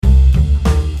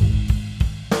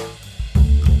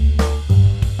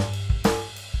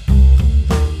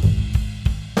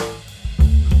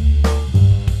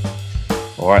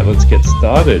right, let's get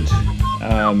started.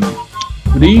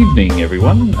 Good evening,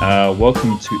 everyone.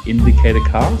 Welcome to Indicator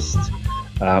Cast.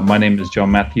 My name is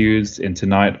John Matthews, and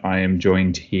tonight I am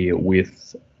joined here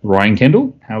with Ryan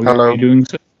Kendall. How are you doing,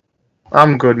 sir?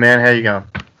 I'm good, man. How you going?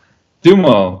 Doing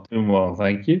well,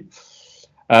 thank you.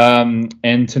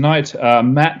 And tonight,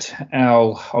 Matt,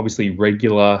 our obviously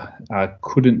regular,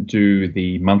 couldn't do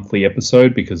the monthly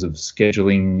episode because of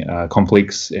scheduling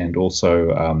conflicts and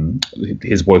also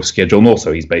his work schedule. And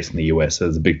also, he's based in the US, so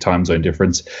there's a big time zone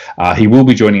difference. He will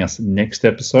be joining us next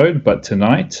episode, but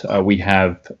tonight we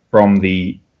have from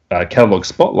the Catalog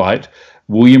Spotlight,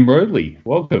 William Roadley.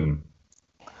 Welcome.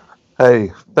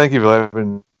 Hey, thank you for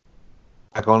having me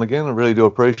back on again. I really do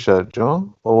appreciate it,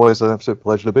 John. Always an absolute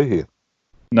pleasure to be here.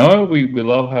 No, we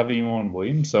love having you on,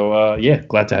 William. So,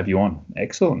 glad to have you on.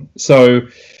 Excellent. So,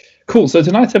 cool. So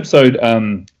tonight's episode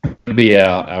will be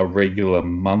our regular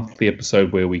monthly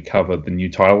episode where we cover the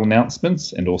new title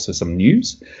announcements and also some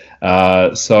news.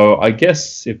 So I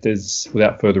guess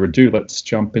without further ado, let's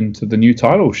jump into the new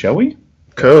title, shall we?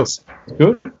 Cool.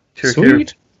 Good. Sure.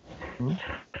 Sweet. All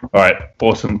right.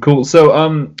 Awesome. Cool.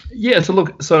 So,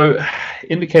 so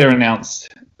Indicator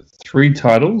announced 3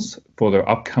 titles for their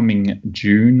upcoming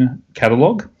June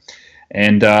catalog.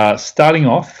 And starting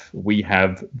off, we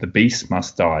have The Beast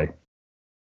Must Die.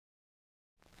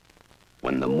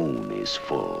 When the moon is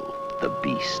full, the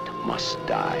beast must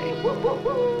die.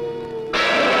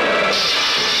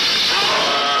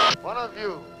 One of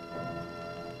you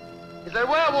is a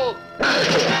werewolf.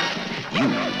 You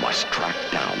must track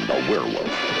down the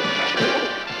werewolf.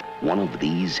 One of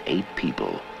these 8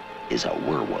 people is a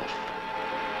werewolf.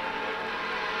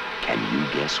 Can you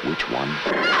guess which one?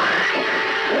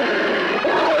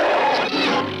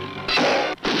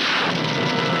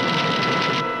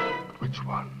 Which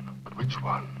one? Which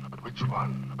one? Which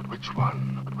one? Which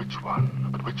one? Which one?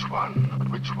 Which one?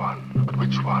 Which one?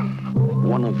 Which one?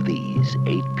 One of these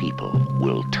 8 people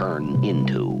will turn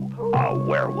into a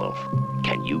werewolf.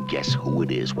 Can you guess who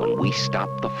it is when we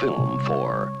stop the film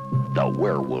for The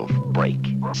Werewolf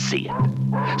Break? See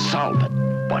it, solve it,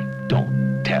 but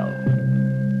don't tell.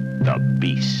 The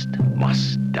Beast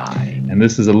Must Die. And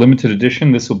this is a limited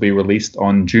edition. This will be released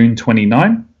on June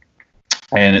 29.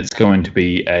 And it's going to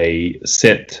be a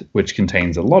set which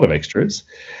contains a lot of extras.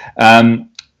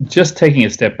 Just taking a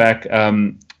step back,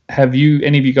 have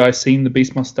any of you guys seen The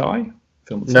Beast Must Die?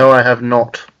 No, I have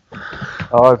not.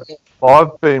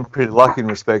 I've been pretty lucky in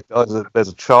respect. As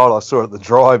a child, I saw it at the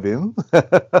drive-in.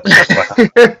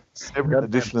 7th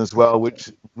edition as well,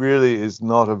 which really is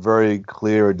not a very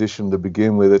clear edition to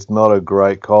begin with. It's not a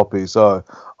great copy, so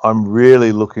I'm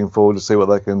really looking forward to see what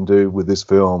they can do with this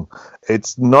film.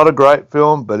 It's not a great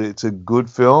film, but it's a good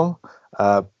film.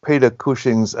 Peter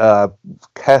Cushing's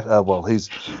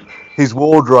his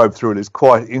wardrobe through it is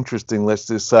quite interesting. Let's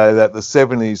just say that the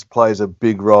 70s plays a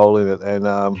big role in it,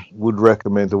 and would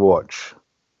recommend to watch.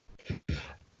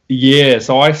 Yeah,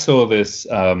 so I saw this.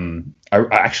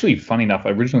 Actually, funny enough, I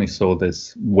originally saw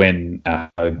this when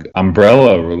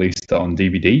Umbrella released on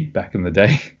DVD back in the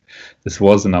day. This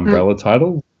was an Umbrella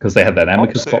title because they had that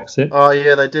Amicus box set. Oh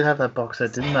yeah, they did have that box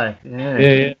set, didn't they?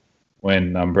 Yeah.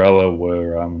 When Umbrella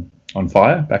were on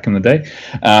fire back in the day,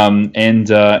 and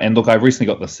look, I've recently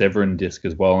got the Severin disc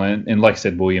as well, and like I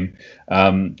said, William,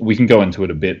 we can go into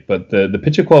it a bit, but the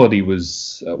picture quality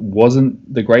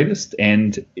wasn't the greatest,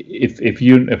 and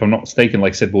if I'm not mistaken,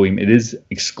 like I said, William, it is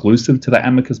exclusive to the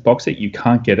Amicus box set. You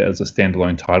can't get it as a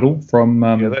standalone title from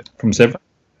Severin.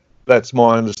 That's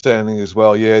my understanding as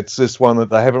well. Yeah, it's this one that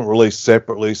they haven't released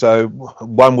separately, so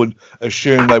one would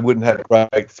assume they wouldn't have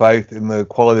great faith in the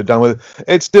quality they've done with it.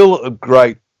 It's still a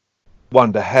great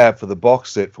one to have for the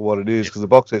box set for what it is, because the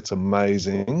box set's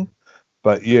amazing.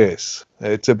 But yes,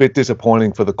 it's a bit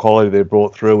disappointing for the quality they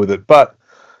brought through with it. But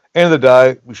end of the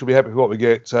day, we should be happy with what we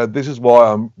get. So this is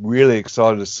why I'm really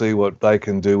excited to see what they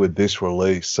can do with this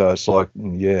release. So it's like,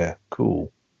 yeah,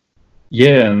 cool.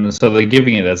 Yeah, and so they're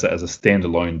giving it as a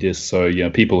standalone disc. So,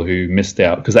 people who missed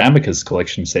out, because the Amicus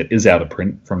collection set is out of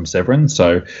print from Severin.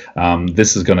 So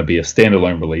this is going to be a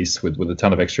standalone release with a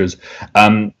ton of extras.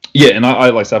 And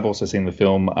I've also seen the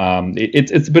film.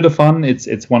 It's a bit of fun.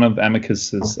 It's one of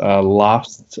Amicus's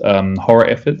last horror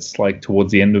efforts, like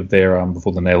towards the end of their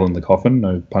before the nail in the coffin.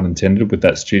 No pun intended with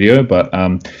that studio. But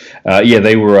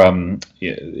they were.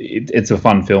 It's a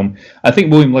fun film. I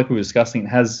think, William, like we were discussing, it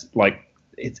has like.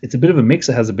 It's a bit of a mix.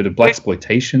 It has a bit of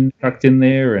blaxploitation tucked in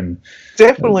there, and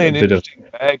definitely an interesting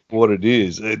bag for what it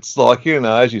is. It's like,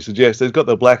 as you suggest, there's got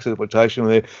the blaxploitation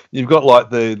there. You've got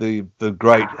like the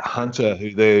great hunter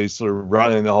who there is sort of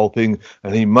running the whole thing,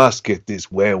 and he must get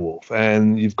this werewolf.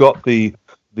 And you've got the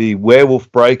the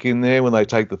werewolf break in there when they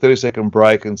take the 30-second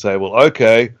break and say, well,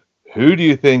 okay, who do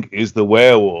you think is the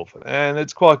werewolf? And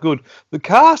it's quite good. The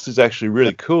cast is actually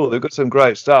really cool. They've got some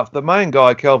great stuff. The main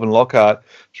guy, Calvin Lockhart,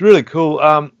 is really cool.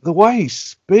 The way he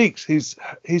speaks, he's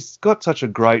got such a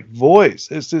great voice.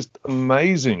 It's just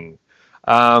amazing.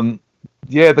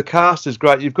 The cast is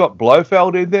great. You've got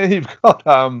Blofeld in there. You've got,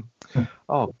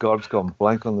 oh, God, I've gone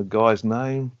blank on the guy's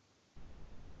name.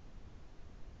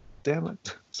 Damn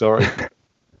it. Sorry.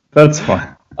 That's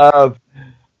fine.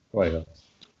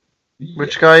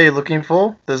 Which guy are you looking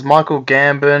for? There's Michael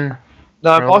Gambon.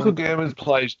 No, Michael Gambon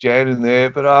plays Jan in there,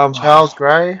 but Charles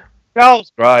Gray.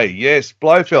 Charles Gray, yes,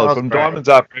 Blofeld Charles from Gray. Diamonds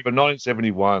Are Forever,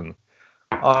 1971.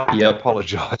 I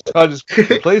apologise. I just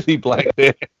completely blanked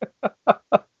there.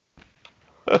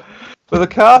 But the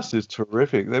cast is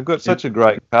terrific. They've got such a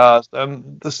great cast.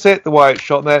 The set, the way it's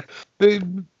shot, and that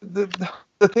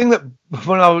the thing that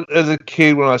when I was as a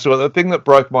kid when I saw it, the thing that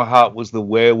broke my heart was the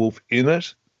werewolf in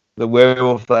it. The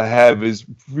werewolf they have is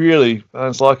really.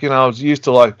 It's like, I was used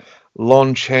to like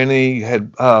Lon Chaney,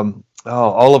 had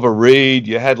Oliver Reed.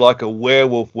 You had like a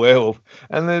werewolf,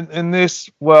 and then in this,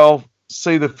 well,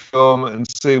 see the film and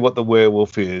see what the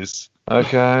werewolf is.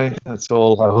 Okay, that's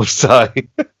all I will say.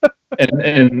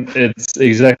 and it's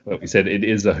exactly what we said. It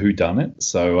is a whodunit,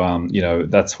 so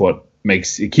that's what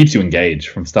it keeps you engaged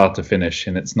from start to finish,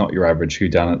 and it's not your average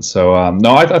whodunit. So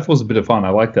no, I thought it was a bit of fun. I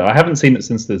liked it. I haven't seen it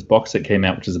since this box set came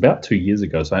out, which is about 2 years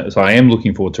ago. So I am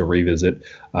looking forward to revisit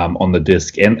on the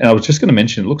disc. And I was just going to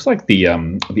mention, it looks like the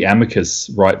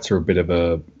Amicus rights are a bit of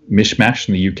a mishmash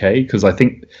in the UK, because I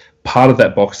think part of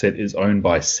that box set is owned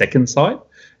by Second Sight.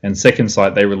 And Second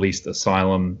Sight, they released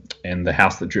Asylum and The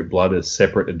House That Dripped Blood as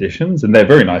separate editions, and they're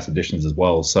very nice editions as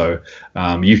well. So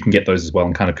you can get those as well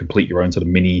and kind of complete your own sort of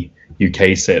mini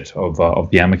UK set of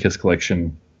the Amicus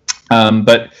collection.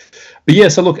 But yeah,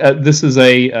 so look, this is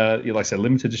like I said,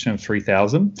 limited edition of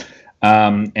 3,000.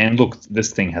 And look,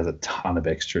 this thing has a ton of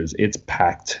extras. It's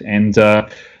packed, and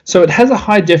so it has a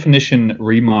high definition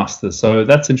remaster. So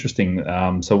that's interesting.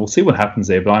 So we'll see what happens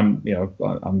there. But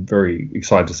I'm very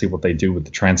excited to see what they do with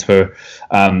the transfer.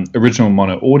 Original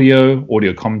mono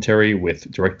audio commentary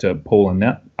with director Paul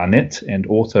Arnett and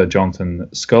author Jonathan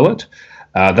Scarlett.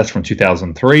 That's from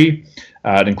 2003.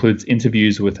 It includes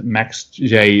interviews with Max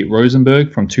J.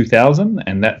 Rosenberg from 2000,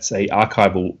 and that's a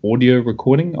archival audio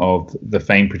recording of the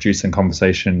famed producer and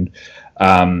conversation,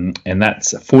 and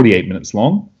that's 48 minutes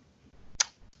long.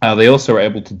 They also were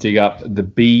able to dig up the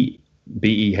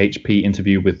BEHP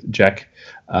interview with Jack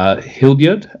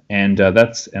Hildyard, and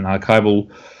that's an archival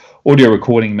audio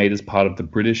recording made as part of the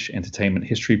British Entertainment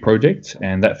History Project,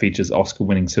 and that features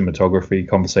Oscar-winning cinematography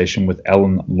conversation with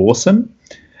Alan Lawson.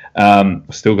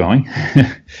 Still going.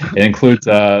 It includes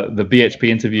the BHP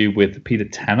interview with Peter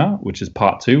Tanner, which is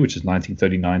part 2, which is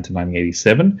 1939 to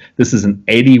 1987. This is an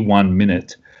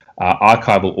 81-minute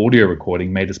archival audio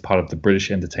recording made as part of the British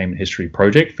Entertainment History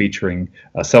Project, featuring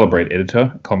a Celebrate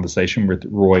editor conversation with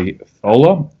Roy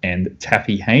Fowler and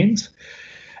Taffy Haynes.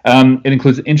 It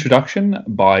includes an introduction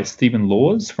by Stephen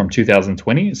Laws from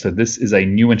 2020. So this is a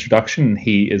new introduction.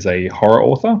 He is a horror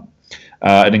author.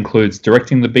 It includes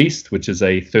Directing the Beast, which is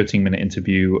a 13-minute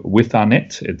interview with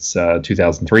Arnett. It's a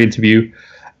 2003 interview.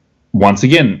 Once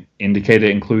again, indicator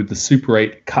include the Super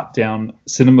 8 cut-down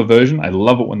cinema version. I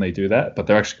love it when they do that, but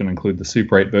they're actually going to include the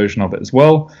Super 8 version of it as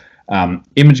well.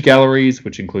 Image galleries,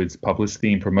 which includes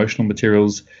publicity and promotional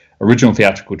materials. Original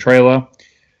theatrical trailer.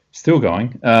 Still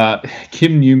going.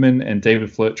 Kim Newman and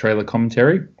David Flirt trailer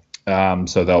commentary.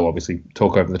 So they'll obviously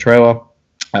talk over the trailer.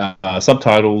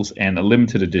 Subtitles and a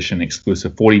limited edition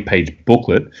exclusive 40-page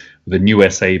booklet with a new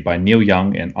essay by Neil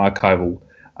Young and archival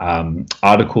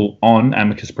article on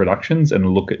Amicus Productions and a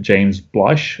look at James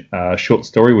Blyche short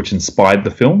story which inspired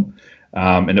the film.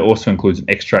 And it also includes an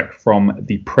extract from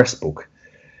the press book.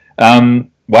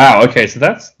 Wow. Okay, so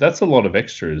that's a lot of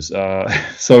extras.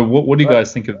 So what do you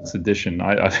guys think of this edition?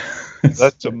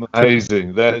 That's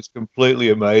amazing. That is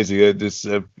completely amazing.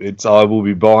 I will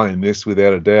be buying this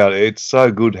without a doubt. It's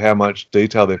so good how much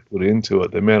detail they've put into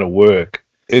it. The amount of work.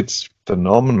 It's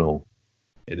phenomenal.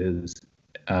 It is.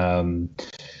 And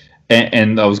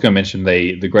I was going to mention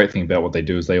the great thing about what they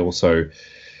do is they also.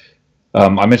 I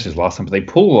mentioned this last time, but they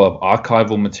pull a lot of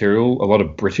archival material, a lot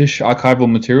of British archival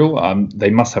material. They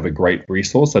must have a great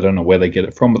resource. I don't know where they get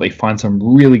it from, but they find some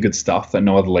really good stuff that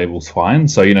no other labels find.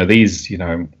 So, these,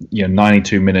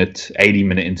 92-minute,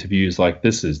 80-minute interviews, like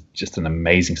this is just an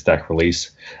amazing stack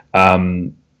release.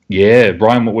 Yeah,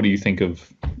 Brian, what do you think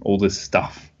of all this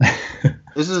stuff?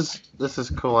 This is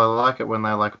cool. I like it when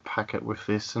they pack it with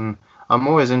this, and I'm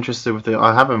always interested with it.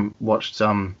 I haven't watched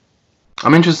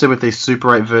I'm interested with these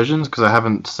Super 8 versions because I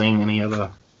haven't seen any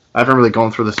other. I haven't really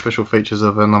gone through the special features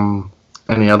of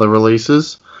any other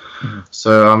releases.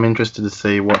 So I'm interested to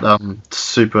see what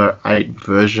Super 8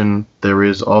 version there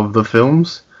is of the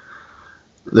films.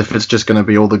 If it's just going to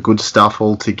be all the good stuff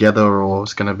all together, or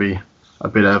it's going to be a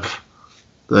bit of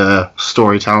the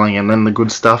storytelling and then the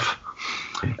good stuff.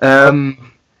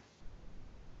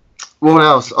 What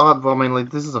else? I mean,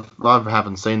 like, I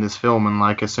haven't seen this film, and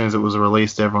like as soon as it was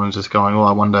released, everyone's just going, "Oh,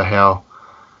 I wonder how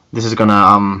this is going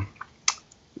to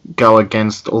go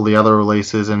against all the other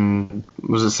releases." And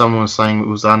was it someone was saying it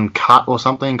was uncut or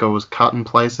something, or was cut in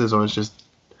places, or it's just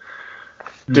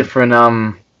different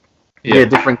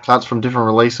different cuts from different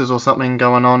releases or something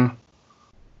going on?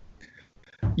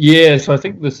 Yeah, so I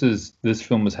think this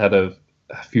film has had a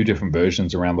few different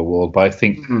versions around the world, but I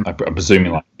think I'm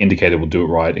presuming like Indicator will do it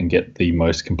right and get the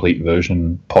most complete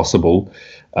version possible.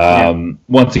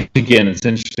 Once again, it's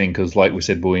interesting because, like we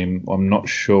said, William, I'm not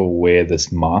sure where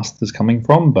this mask is coming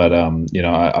from, but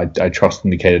I trust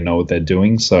Indicator know what they're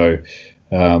doing. So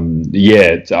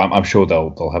I'm sure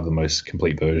they'll have the most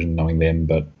complete version, knowing them,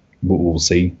 but we'll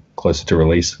see closer to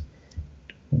release.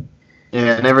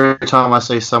 Yeah, and every time I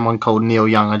see someone called Neil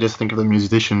Young, I just think of the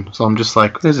musician. So I'm just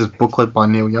like, there's this booklet by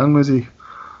Neil Young. Was he?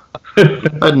 I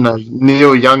didn't know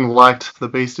Neil Young liked The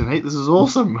Beast in Heat. This is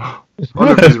awesome. I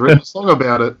wonder if he's written a song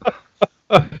about it.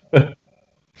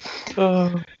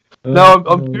 No,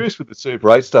 I'm curious with the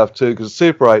Super 8 stuff too, because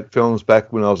Super 8 films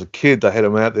back when I was a kid, they had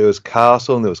them out. There was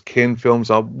Castle and there was Ken films.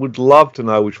 I would love to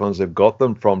know which ones they've got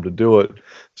them from to do it.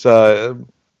 So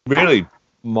really,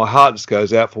 my heart just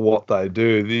goes out for what they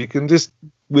do. You can just,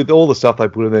 with all the stuff they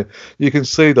put in there, you can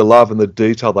see the love and the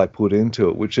detail they put into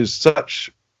it, which is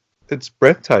it's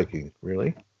breathtaking,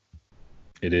 really.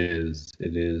 It is.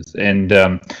 And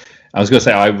I was going to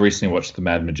say, I recently watched The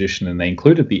Mad Magician, and they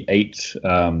included the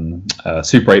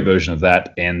Super 8 version of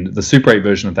that. And the Super 8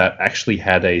 version of that actually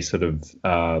had a sort of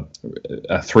a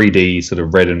 3D sort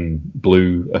of red and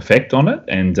blue effect on it.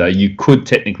 And you could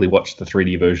technically watch the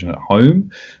 3D version at home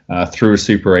through a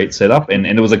Super 8 setup. And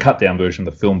it was a cut down version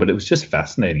of the film, but it was just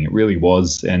fascinating. It really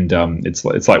was. And it's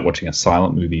like watching a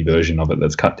silent movie version of it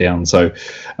that's cut down. So,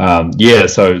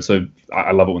 so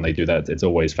I love it when they do that. It's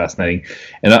always fascinating.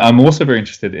 And I'm also very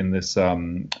interested in this,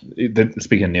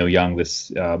 speaking of Neil Young,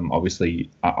 this obviously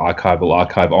archive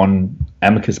on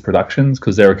Amicus Productions,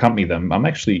 because they're a company that I'm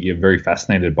actually very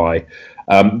fascinated by.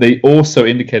 They also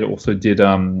did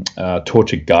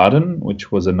Tortured Garden,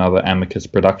 which was another Amicus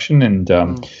production, and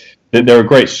they're a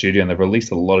great studio, and they've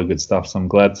released a lot of good stuff, so I'm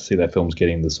glad to see that film's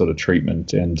getting this sort of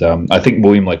treatment. And I think,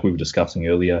 William, like we were discussing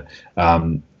earlier,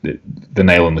 the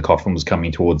nail in the coffin was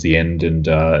coming towards the end, and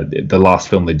the last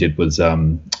film they did was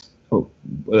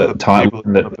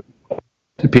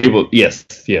People, yes,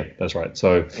 yeah, that's right.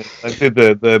 So they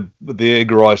did the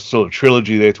Edgar Rice sort of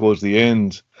trilogy there towards the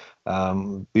end.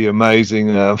 The amazing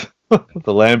The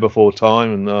Land Before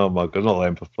Time, and oh my God, not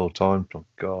Land Before Time, oh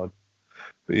God.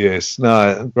 But yes,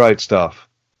 no, great stuff.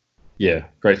 Yeah,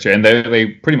 great show, and they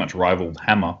pretty much rivaled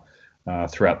Hammer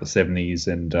throughout the 70s,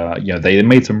 and they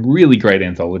made some really great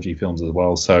anthology films as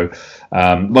well. So,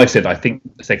 like I said, I think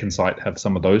Second Sight have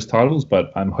some of those titles,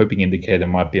 but I'm hoping Indicator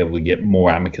might be able to get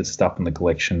more Amicus stuff in the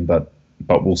collection. But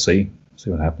we'll see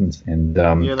what happens. And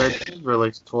they did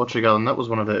release Torture Garden. That was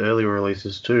one of their early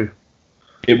releases too.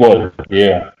 It was,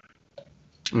 yeah.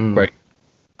 Great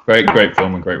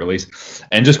film and great release.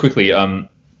 And just quickly,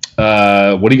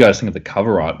 what do you guys think of the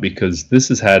cover art? Because this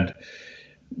has had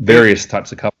various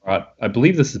types of cover art. I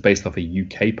believe this is based off a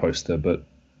UK poster, but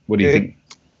what do you think?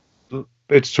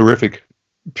 It's terrific.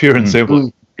 Pure and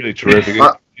simple. Really terrific.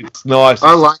 It's nice.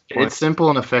 I like it. It's simple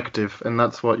and effective, and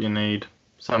that's what you need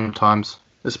sometimes,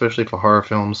 especially for horror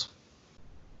films.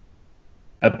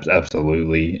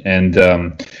 Absolutely. And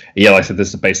like I said,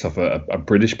 this is based off a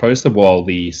British poster, while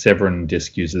the Severin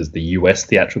disc uses the US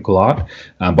theatrical art.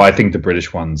 But I think the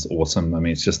British one's awesome. I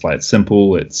mean, it's just like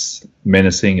simple, it's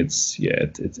menacing, it's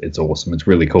awesome. It's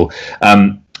really cool.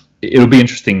 It'll be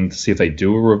interesting to see if they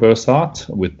do a reverse art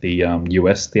with the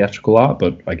US theatrical art,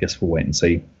 but I guess we'll wait and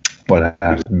see what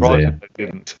happens there. They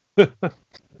didn't.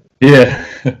 Yeah.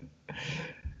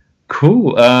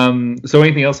 Cool. So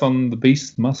anything else on The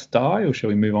Beast Must Die, or shall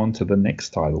we move on to the next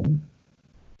title?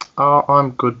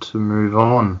 I'm good to move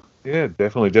on. Yeah,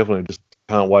 definitely. Just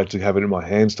can't wait to have it in my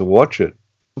hands to watch it.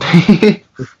 Yeah,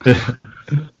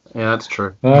 that's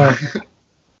true.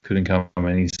 Couldn't come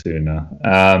any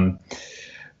sooner.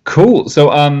 Cool.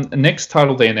 So next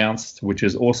title they announced, which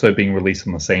is also being released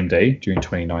on the same day, June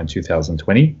 29,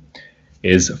 2020,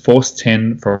 is Force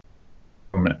 10 from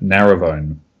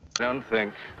Narravone. Don't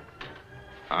think.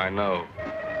 I know.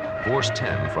 Force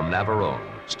 10 from Navarone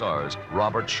stars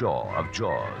Robert Shaw of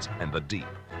Jaws and The Deep,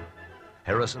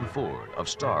 Harrison Ford of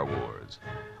Star Wars,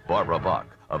 Barbara Bach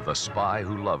of The Spy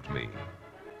Who Loved Me,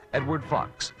 Edward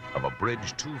Fox of A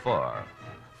Bridge Too Far,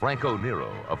 Franco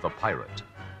Nero of The Pirate,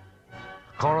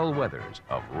 Carl Weathers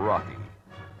of Rocky,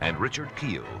 and Richard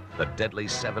Kiel, the deadly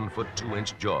 7-foot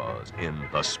 2-inch Jaws in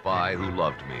The Spy Who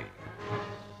Loved Me.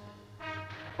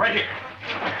 Right here.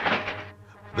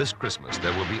 This Christmas,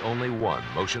 there will be only one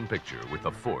motion picture with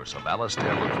the force of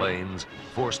Alastair MacLean's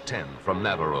Force 10 from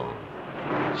Navarone.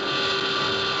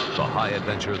 The high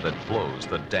adventure that blows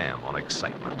the dam on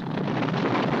excitement.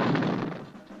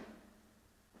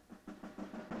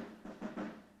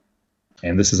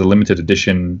 And this is a limited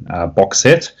edition box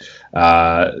set.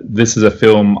 This is a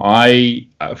film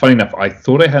funny enough, I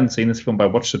thought I hadn't seen this film, but I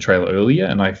watched the trailer earlier,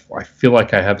 and I feel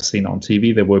like I have seen it on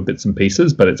TV. There were bits and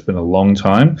pieces, but it's been a long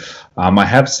time. I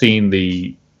have seen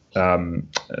the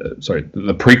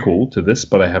prequel to this,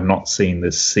 but I have not seen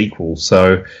this sequel.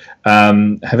 So,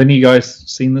 have any of you guys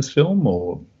seen this film?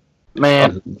 Or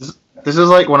Man, this is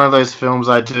like one of those films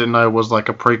I didn't know was like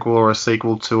a prequel or a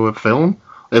sequel to a film.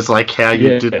 It's like how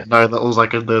you didn't know that it was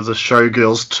like there's a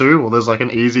Showgirls 2 or there's like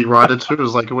an Easy Rider 2. It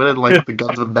was like, where did like the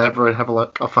Guns of Maverick have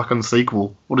a fucking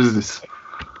sequel? What is this?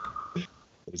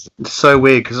 It's so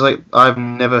weird because like I've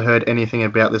never heard anything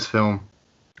about this film,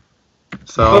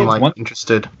 so I'm like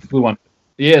interested.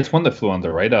 It's one that flew under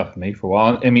the radar for me for a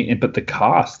while. I mean, but the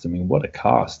cast. I mean, what a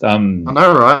cast! I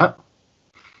know, right?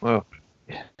 Well,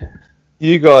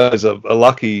 you guys are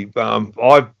lucky.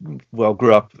 I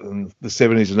grew up in the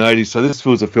 70s and 80s, so this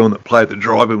was a film that played at the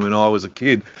drive-in when I was a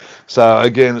kid. So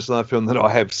again, it's another film that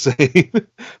I have seen.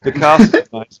 The cast,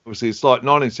 obviously, it's like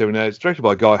 1978. It's directed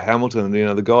by Guy Hamilton,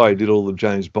 the guy who did all the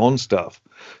James Bond stuff.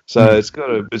 So it's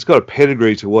got a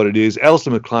pedigree to what it is.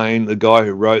 Alistair MacLean, the guy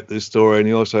who wrote this story, and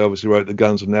he also obviously wrote The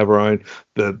Guns of Navarone,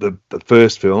 the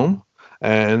first film.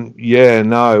 And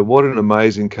what an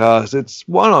amazing cast. It's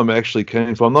one I'm actually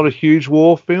keen for. I'm not a huge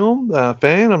war film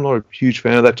fan. I'm not a huge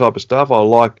fan of that type of stuff. I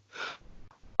like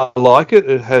it.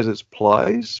 It has its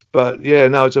place. But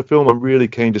it's a film I'm really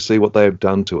keen to see what they have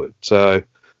done to it. So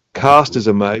cast is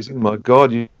amazing. My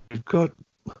God,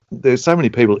 there's so many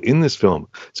people in this film.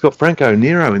 It's got Franco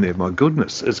Nero in there, my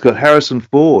goodness. It's got Harrison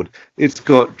Ford. It's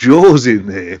got Jaws in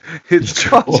there. It's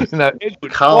got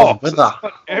Edward Fox. It's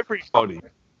got everybody.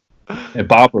 And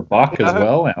Barbara Bach as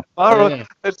well. Barbara,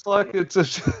 it's like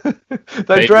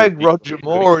they drag Roger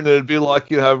Moore and it'd be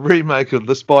like a remake of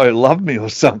The Spy Who Loved Me or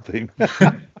something.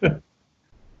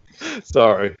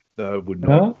 Sorry, no, it would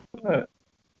not.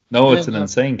 No, it's an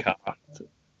insane cast.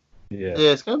 Yeah,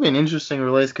 it's going to be an interesting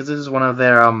release because this is one of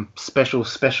their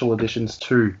special editions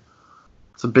too.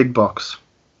 It's a big box.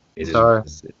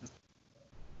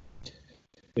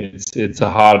 It's a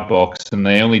hard box, and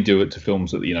they only do it to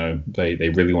films that they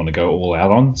really want to go all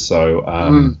out on. So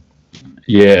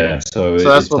so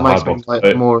that's what makes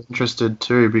me more interested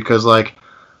too, because like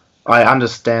I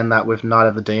understand that with Night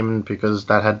of the Demon because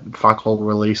that had fuck all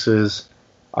releases.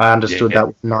 I understood that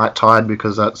with Night Tide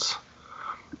because that's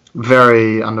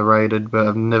very underrated, but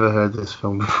I've never heard this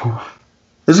film before.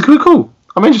 This is cool.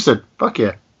 I'm interested. Fuck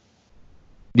yeah.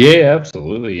 Yeah,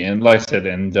 absolutely. And like I said,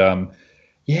 they've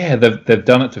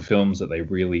done it to films that they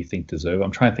really think deserve.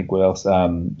 I'm trying to think what else.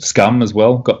 Scum as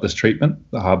well got this treatment,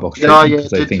 the hardbox treatment,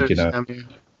 because they think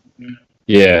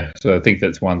so I think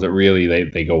that's ones that really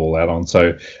they go all out on.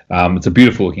 So it's a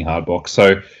beautiful looking hardbox.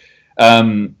 So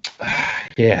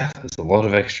there's a lot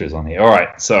of extras on here. All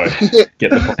right, so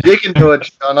get the you can do it,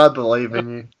 Sean. I believe in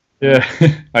you. Yeah,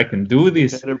 I can do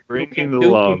this. Bring in the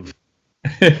love.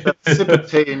 Sip of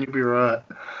tea and you'll be right.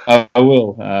 I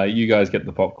will. You guys get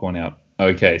the popcorn out.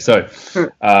 Okay, so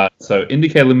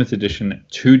Indicator Limited Edition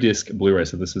 2-disc Blu-ray.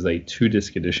 So this is a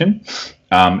 2-disc edition.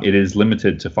 It is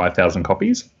limited to 5,000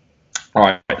 copies. All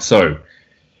right, so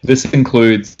this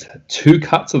includes 2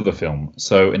 cuts of the film.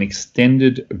 So an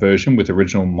extended version with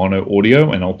original mono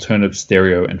audio and alternative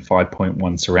stereo and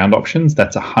 5.1 surround options.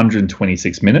 That's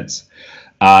 126 minutes.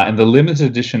 And the limited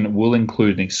edition will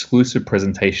include an exclusive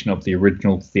presentation of the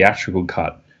original theatrical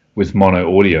cut with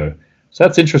mono audio. So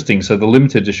that's interesting. So the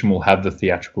limited edition will have the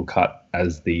theatrical cut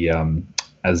as the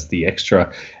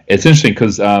extra. It's interesting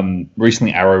because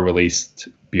recently Arrow released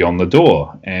Beyond the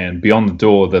Door, and Beyond the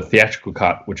Door, the theatrical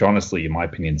cut, which honestly, in my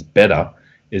opinion, is better,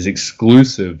 is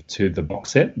exclusive to the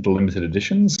box set, the limited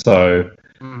edition. So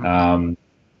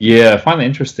I find it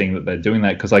interesting that they're doing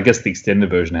that because I guess the extended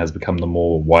version has become the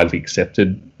more widely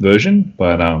accepted version.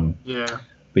 But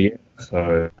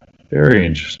so very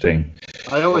interesting.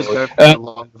 I always go for the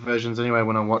long versions anyway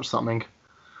when I watch something.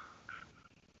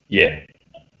 Yeah.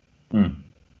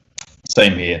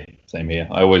 Same here.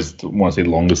 I always want to see the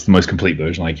longest, the most complete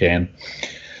version I can.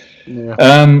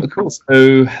 Yeah. Cool.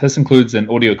 So this includes an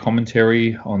audio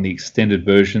commentary on the extended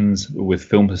versions with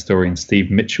film historian Steve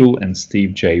Mitchell and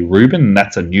Steve J. Rubin.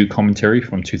 That's a new commentary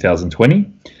from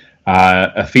 2020.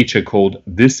 A feature called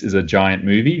This is a Giant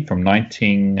Movie from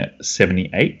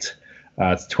 1978.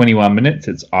 It's 21 minutes.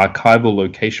 It's archival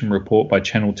location report by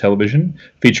Channel Television,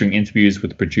 featuring interviews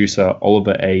with producer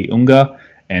Oliver A. Unger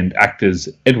and actors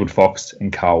Edward Fox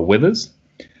and Carl Weathers.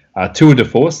 Tour de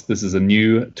Force. This is a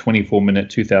new 24-minute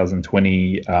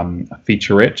 2020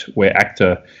 featurette where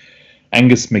actor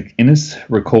Angus MacInnes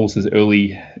recalls his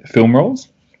early film roles.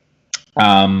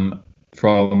 From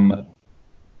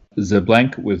The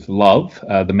Blank with Love,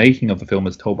 the making of the film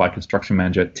is told by construction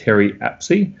manager Terry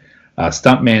Apsey,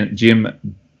 stuntman Jim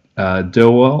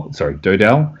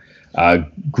Dodell,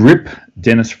 Grip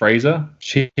Dennis Fraser,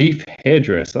 chief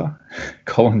hairdresser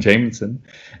Colin Jamieson,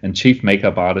 and chief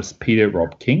makeup artist Peter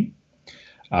Rob King.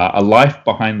 A Life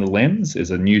Behind the Lens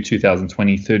is a new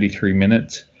 2020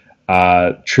 33-minute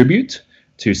tribute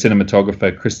to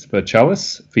cinematographer Christopher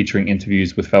Chalice, featuring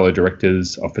interviews with fellow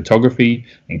directors of photography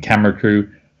and camera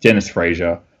crew Dennis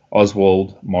Fraser,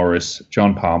 Oswald Morris,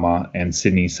 John Palmer, and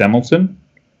Sidney Samilton,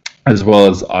 as well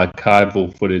as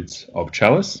archival footage of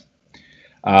Chalice.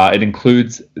 It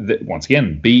includes, once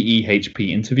again, BEHP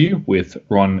interview with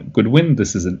Ron Goodwin.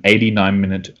 This is an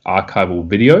 89-minute archival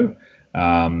video,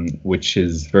 which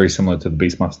is very similar to The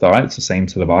Beast Must Die. It's the same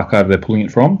sort of archive they're pulling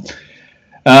it from.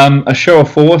 A Show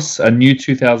of Force, a new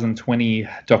 2020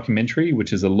 documentary,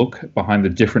 which is a look behind the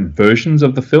different versions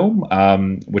of the film,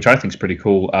 which I think is pretty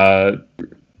cool.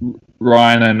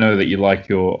 Ryan, I know that you like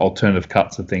your alternative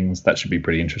cuts of things. That should be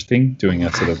pretty interesting, doing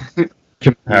a sort of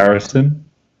comparison.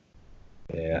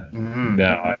 Yeah.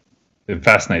 No, it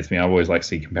fascinates me. I always like to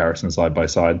see comparisons side by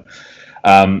side.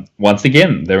 Once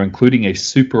again, they're including a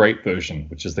Super 8 version,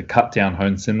 which is the cut-down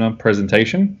home cinema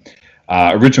presentation.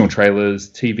 Original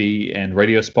trailers, TV and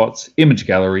radio spots, image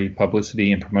gallery,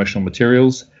 publicity and promotional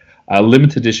materials, a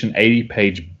limited edition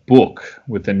 80-page book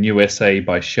with a new essay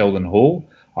by Sheldon Hall,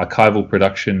 archival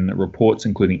production reports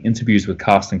including interviews with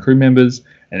cast and crew members,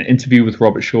 an interview with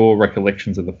Robert Shaw,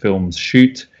 recollections of the film's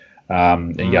shoot,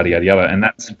 and yada, yada, yada. And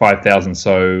that's 5,000.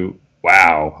 So,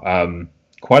 wow,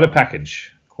 quite a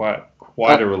package, quite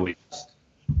a release.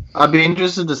 I'd be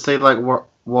interested to see like what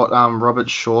Robert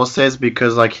Shaw says,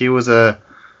 because like he was a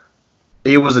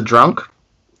drunk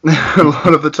a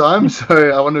lot of the time, so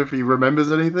I wonder if he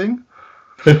remembers anything.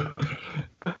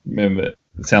 Remember,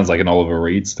 it sounds like an Oliver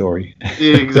Reed story.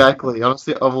 Yeah, exactly.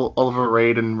 Honestly, Oliver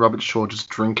Reed and Robert Shaw just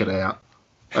drink it out.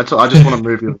 That's what, I just want a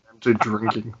movie with them two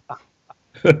drinking.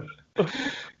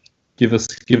 Give us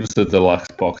a deluxe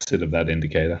box set of that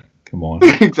Indicator. Come on.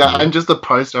 Exactly, and just a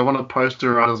poster. I want a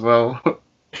poster on as well.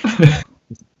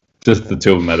 Just the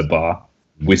two of them at a bar,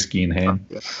 whiskey in hand.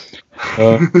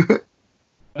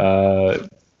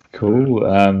 Cool.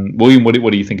 William, what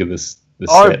do you think of this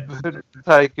set? I'm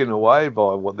taken away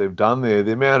by what they've done there.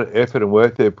 The amount of effort and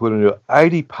work they've put into it.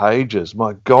 80 pages.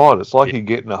 My God, it's like you're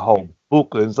getting a whole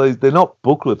book. And they're not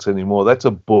booklets anymore. That's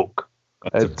a book.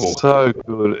 It's so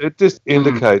good. It just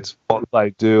indicates what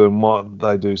they do and what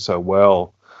they do so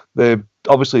well. They've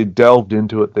obviously delved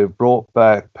into it. They've brought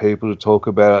back people to talk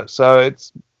about it. So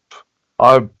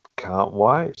I can't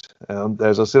wait.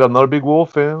 As I said, I'm not a big war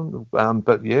fan,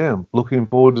 but yeah, I'm looking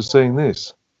forward to seeing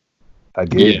this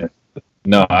again. Yeah.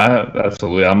 No,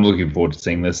 absolutely. I'm looking forward to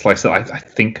seeing this. Like I said, I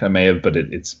think I may have, but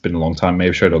it's been a long time. I may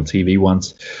have showed it on TV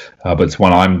once, but it's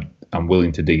one I'm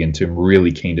willing to dig into. I'm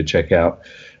really keen to check out.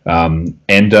 And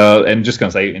just going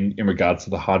to say, in regards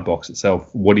to the hard box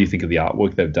itself, what do you think of the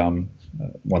artwork they've done?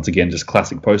 Once again, just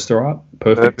classic poster art.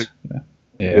 Perfect.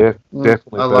 Yeah,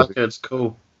 definitely. I like it. It's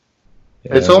cool.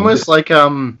 Yeah. It's almost like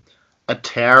a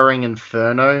towering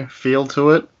inferno feel to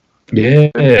it.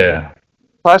 Yeah.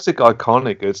 Classic,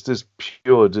 iconic. It's just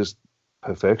pure, just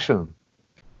perfection.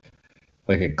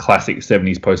 Like a classic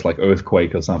 70s post, like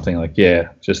Earthquake or something. Like, yeah,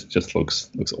 just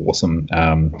looks awesome.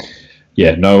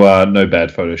 Yeah, no bad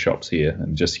photoshops here,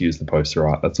 and just use the poster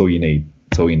art. That's all you need.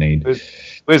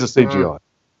 Where's the CGI?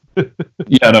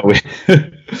 Yeah, no.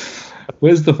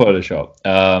 Where's the Photoshop?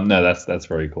 No, that's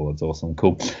very cool. It's awesome,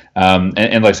 cool.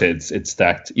 And like I said, it's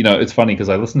stacked. You know, it's funny because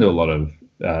I listen to a lot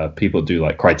of people do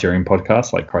like Criterion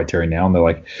podcasts, like Criterion Now, and they're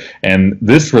like, and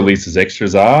this release's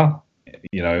extras are,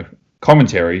 you know,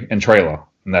 commentary and trailer,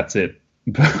 and that's it.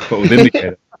 But with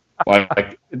Indicator,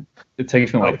 like it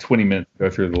takes me like 20 minutes to go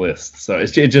through the list. So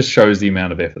it just shows the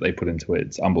amount of effort they put into it.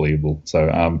 It's unbelievable. So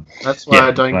that's why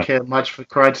I don't care much for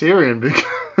Criterion,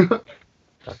 because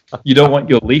you don't want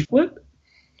your leaflet?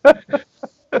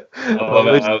 Well,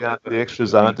 at least the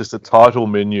extras aren't just a title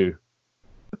menu.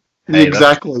 Hey,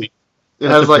 Exactly. It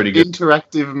that's has a like pretty good-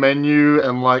 interactive menu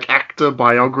and like actor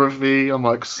biography. I'm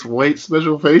like, sweet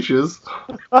special features.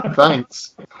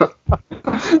 Thanks. You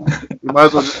might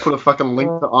as well just put a fucking link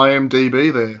to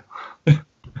IMDb there.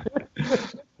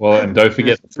 Well, and don't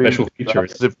forget the special feature.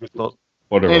 As if it's not.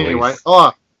 What a Anyway, release.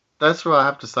 that's what I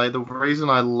have to say. The reason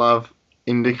I love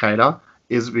Indicator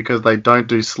is because they don't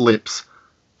do slips.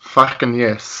 Fucking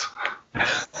yes.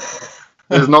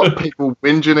 There's not people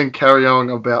whinging and carry on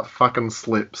about fucking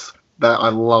slips. That I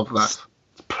love that.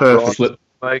 It's perfect. Slip.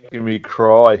 Making me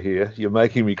cry here. You're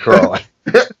making me cry.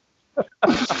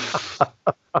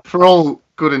 For all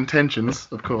good intentions,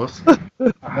 of course.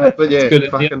 But yeah, Good,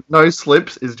 fucking no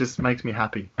slips just makes me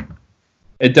happy.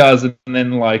 It does, and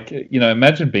then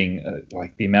imagine being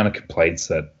like the amount of complaints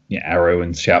that Arrow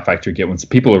and Shout Factory get when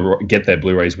people get their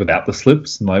Blu-rays without the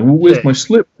slips, and like, well, where's my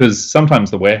slip? Because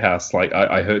sometimes the warehouse, like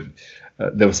I heard,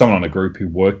 there was someone on a group who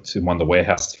worked in one of the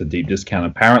warehouses for deep discount.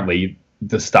 Apparently,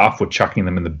 the staff were chucking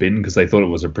them in the bin because they thought it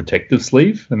was a protective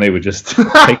sleeve, and they would just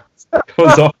take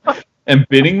those off and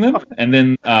binning them, and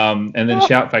then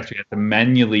Shout Factory had to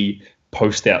manually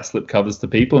post out slip covers to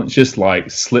people, and it's just like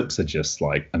slips are just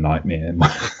like a nightmare.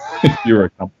 You're a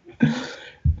company.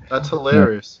 That's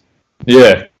hilarious.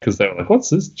 Yeah, because they were like, "What's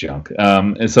this junk?"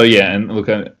 And so and look,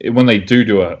 when they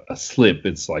do a slip,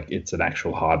 it's like it's an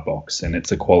actual hard box, and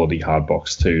it's a quality hard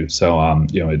box too. So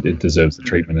it deserves the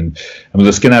treatment. And with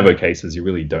the Skinabo cases, you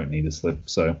really don't need a slip.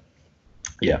 So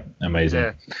yeah, amazing.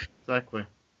 Yeah, exactly.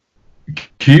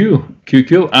 Cool.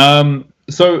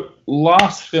 So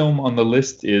last film on the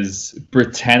list is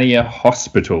Britannia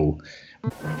Hospital. I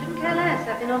couldn't care less.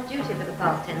 I've been off duty for the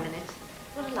past 10 minutes.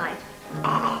 What a life.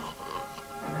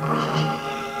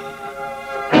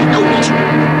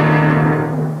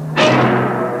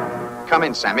 Come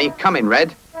in, Sammy. Come in,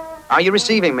 Red. Are you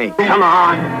receiving me? Come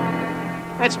on.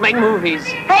 Let's make movies.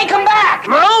 Hey, come back!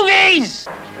 Movies!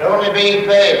 You're only being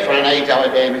paid for an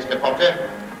 8-hour day, Mr. Potter.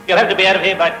 You'll have to be out of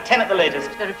here by 10 at the latest.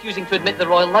 They're refusing to admit the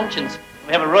royal luncheons.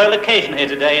 We have a royal occasion here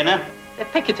today, you know. They're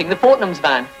picketing the Fortnum's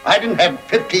van. I didn't have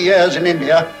 50 years in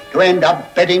India to end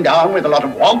up bedding down with a lot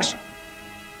of wogs.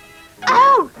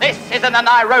 Oh! This isn't a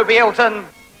Nairobi, Hilton.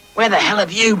 Where the hell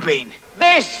have you been?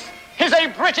 This is a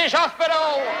British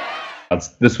hospital!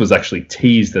 This was actually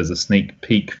teased as a sneak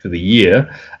peek for the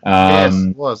year. Yes,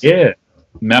 it was. Yeah,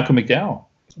 Malcolm McDowell.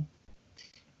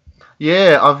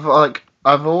 Yeah,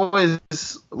 I've always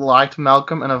liked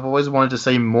Malcolm, and I've always wanted to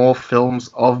see more films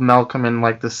of Malcolm in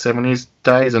like the 70s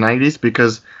days and 80s,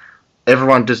 because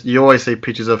you always see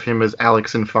pictures of him as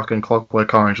Alex in fucking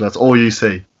Clockwork Orange. That's all you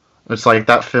see. It's like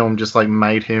that film just like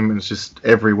made him, and it's just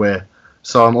everywhere.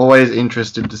 So I'm always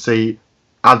interested to see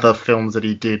other films that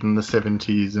he did in the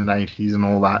 70s and 80s and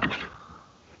all that.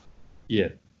 Yeah,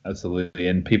 absolutely.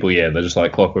 And people, they're just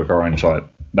like Clockwork Orange, like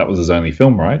that was his only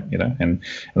film, right? And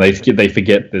they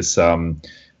forget this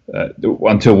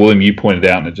until William, you pointed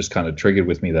out, and it just kind of triggered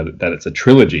with me that it's a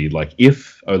trilogy. Like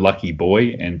If, Oh Lucky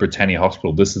Boy, and Britannia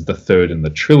Hospital, this is the third in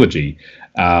the trilogy,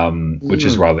 which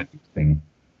is rather interesting.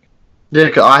 Yeah,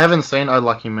 'cause I haven't seen Oh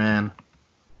Lucky Man.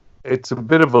 It's a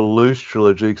bit of a loose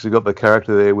trilogy because you've got the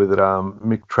character there with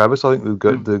Mick Travis. I think we've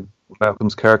got the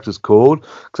Malcolm's character's called,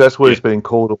 because that's what it's been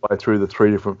called away through the 3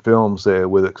 different films there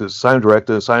with it, because it's the same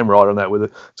director, same writer on that with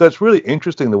it. So it's really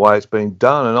interesting the way it's been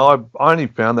done, and I only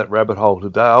found that rabbit hole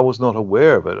today. I was not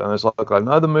aware of it, and it's like I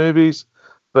know the movies,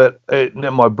 but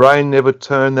my brain never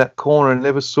turned that corner and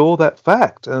never saw that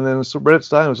fact. And then I read it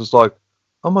today and it was just like,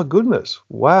 oh my goodness,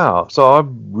 wow. So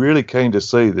I'm really keen to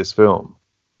see this film.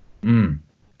 And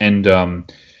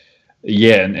and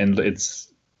it's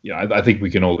I think we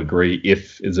can all agree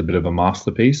If is a bit of a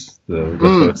masterpiece. The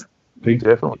first piece.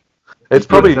 Definitely, it's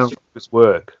probably his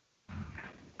work.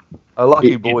 A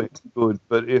Lucky Boy is good,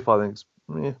 but If I think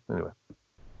anyway.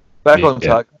 Back on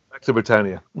target. Back to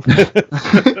Britannia.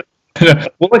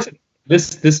 Well, I said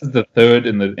this is the third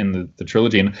in the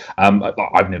trilogy, and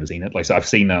I've never seen it. Like, so I've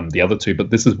seen the other two, but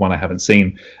this is one I haven't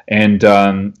seen. And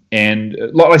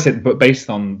like I said, but based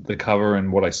on the cover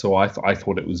and what I saw, I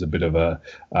thought it was a bit of a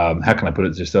how can I put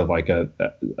it? Just sort of like a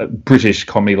British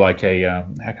comedy, like a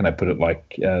how can I put it?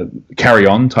 Like Carry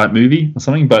On type movie or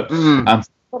something. But I'm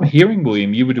hearing,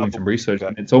 William, you were doing some research,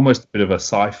 and it's almost a bit of a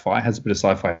sci-fi. Has a bit of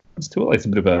sci-fi to it. Like it's a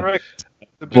bit of a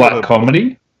black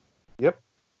comedy. Yep.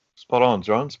 Spot on,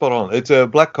 John. Spot on. It's a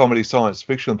black comedy science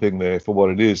fiction thing there for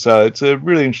what it is. So it's a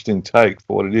really interesting take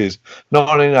for what it is.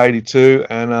 1982,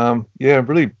 and I'm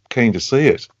really keen to see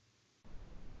it.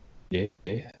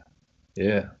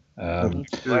 Yeah.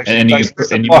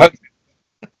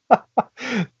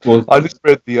 Well, I just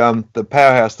read the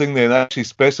Powerhouse thing there, and it actually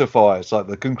specifies like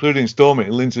the concluding installment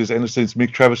in Lindsay Anderson's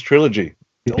Mick Travis trilogy.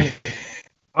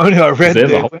 Only I read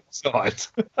There's their a website.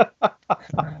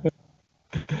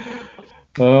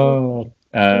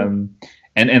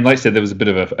 And like I said, there was a bit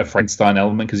of a Frankenstein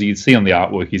element because you can see on the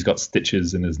artwork he's got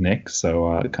stitches in his neck,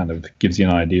 so it kind of gives you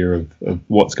an idea of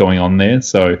what's going on there.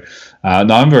 So,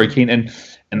 no, I'm very keen.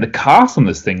 And the cast on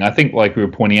this thing, I think, like we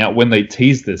were pointing out, when they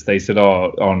teased this, they said,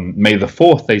 on May the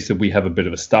 4th, they said we have a bit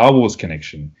of a Star Wars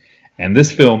connection. And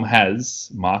this film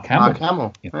has Mark Hamill. Mark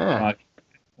Hamill, yeah.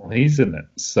 He's in it.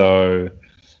 So,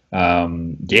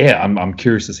 I'm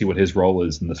curious to see what his role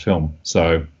is in this film.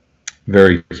 So,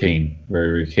 very keen.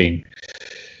 Very, very keen.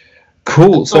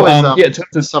 Cool. It's So, always,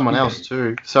 there's someone else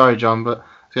too. Sorry, John, but I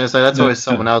was going to say that's always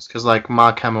someone else because, like,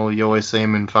 Mark Hamill, you always see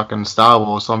him in fucking Star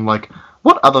Wars. So I'm like,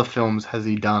 what other films has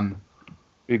he done?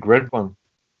 Big Red one.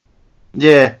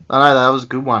 Yeah, I know that was a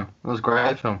good one. It was a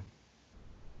great film.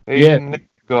 He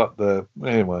got the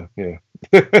anyway. Yeah.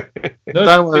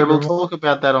 Don't worry, we'll talk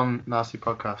about that on Nasty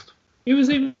Podcast. He was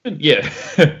even oh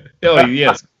yes.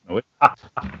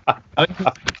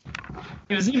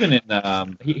 He was even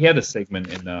in. He had a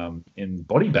segment in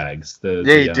Body Bags.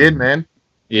 He did, man.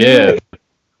 Yeah,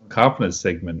 Carpenter's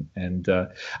segment, and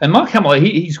Mark Hamill,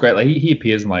 he's great. Like he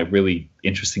appears in like really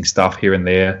interesting stuff here and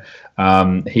there.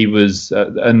 He was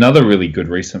another really good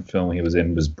recent film he was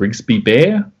in was Brigsby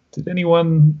Bear. Did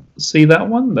anyone see that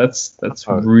one? That's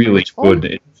really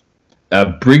good.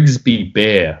 Brigsby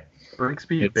Bear.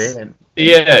 Brigsby Bear.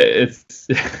 Yeah, it's.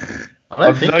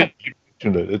 I think you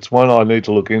mentioned it. It's one I need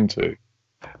to look into.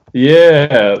 Yeah,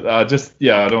 I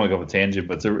don't want to go off a tangent,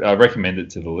 but I recommend it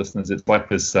to the listeners. It's like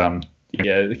this.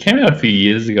 It came out a few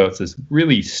years ago. It's this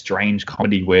really strange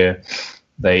comedy where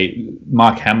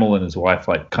Mark Hamill and his wife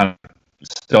like kind of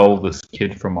stole this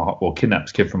kid kidnapped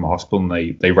this kid from a hospital,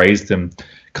 and they raised him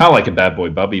kind of like a bad boy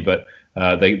Bubby, but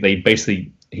they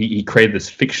basically he created this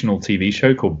fictional TV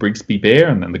show called Brigsby Bear,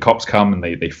 and then the cops come and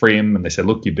they free him and they say,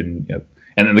 look, you've been,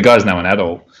 and then the guy's now an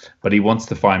adult, but he wants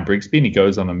to find Brigsby and he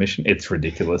goes on a mission. It's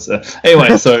ridiculous.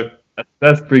 Anyway, so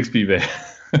that's Brigsby Bear.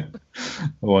 I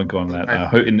won't go on that. I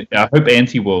hope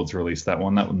Anti-World's released that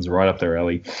one. That one's right up their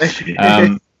alley.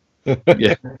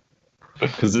 Yeah,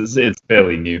 because it's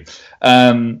fairly new.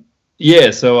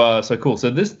 So cool. So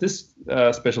this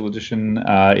special edition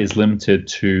is limited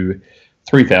to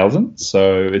 3,000.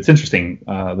 So it's interesting.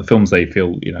 The films they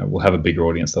feel will have a bigger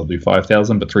audience, they'll do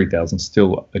 5,000, but 3,000 is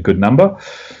still a good number.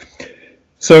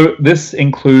 So this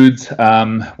includes,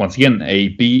 once again,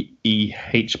 a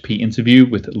BEHP interview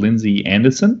with Lindsay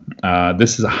Anderson.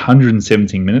 This is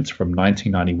 117 minutes from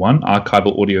 1991,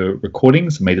 archival audio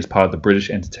recordings made as part of the British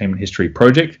Entertainment History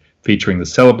Project, featuring the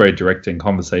celebrated director in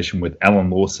conversation with Alan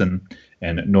Lawson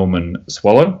and Norman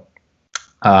Swallow.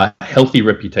 Healthy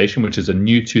Reputation, which is a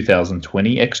new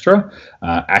 2020 extra.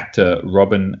 Actor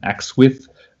Robin Axwith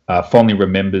fondly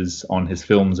remembers on his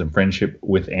films and friendship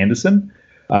with Anderson.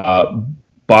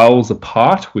 Biles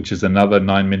Apart, which is another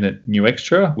 9-minute new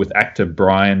extra with actor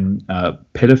Brian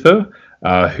Pettifer,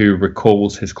 who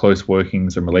recalls his close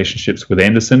workings and relationships with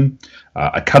Anderson.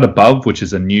 A Cut Above, which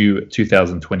is a new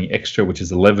 2020 extra, which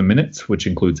is 11 minutes, which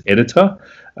includes editor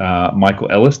Michael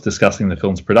Ellis discussing the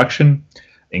film's production.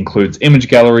 Includes image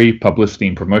gallery, publicity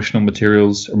and promotional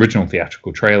materials, original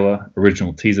theatrical trailer,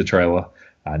 original teaser trailer,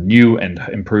 new and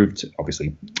improved,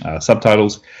 obviously,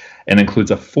 subtitles, and includes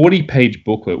a 40-page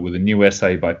booklet with a new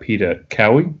essay by Peter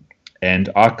Cowie and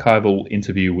archival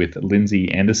interview with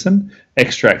Lindsay Anderson,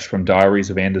 extracts from diaries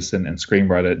of Anderson and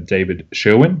screenwriter David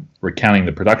Sherwin, recounting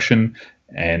the production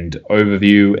and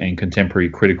overview and contemporary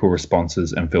critical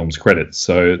responses and film's credits.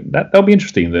 So that'll be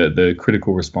interesting, the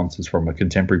critical responses from a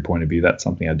contemporary point of view. That's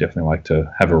something I'd definitely like to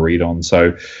have a read on.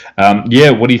 So, what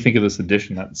do you think of this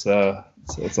edition? It's a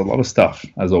lot of stuff,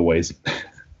 as always.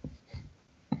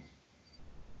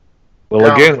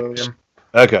 Well, again,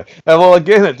 okay. Well,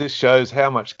 again, it just shows how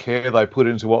much care they put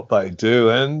into what they do.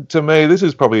 And to me, this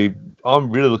is probably,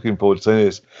 I'm really looking forward to seeing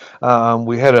this.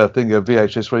 We had a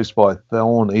VHS released by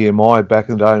Thorn EMI back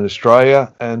in the day in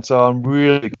Australia. And so I'm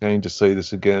really keen to see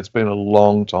this again. It's been a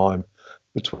long time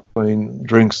between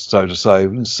drinks, so to say,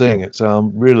 and seeing it. So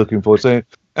I'm really looking forward to seeing it.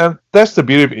 And that's the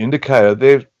beauty of Indicator.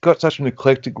 They've got such an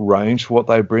eclectic range for what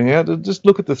they bring out. And just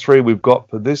look at the three we've got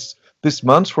for this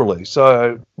month's release.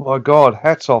 So, my God,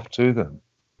 hats off to them.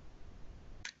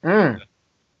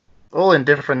 All in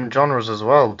different genres as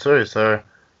well, too. So,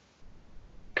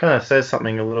 kind of says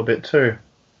something a little bit, too.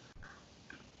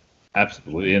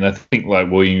 Absolutely. And I think,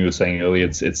 like William, you were saying earlier,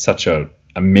 it's such a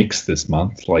a mix this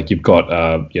month. Like you've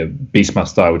got Beast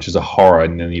Must Die, which is a horror,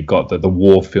 and then you've got the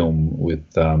war film with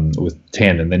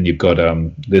 10, and then you've got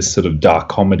this sort of dark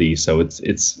comedy. So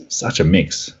it's such a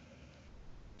mix.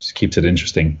 Just keeps it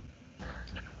interesting.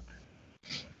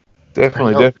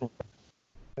 Definitely.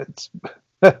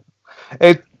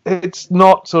 It's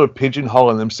not sort of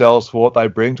pigeonholing themselves for what they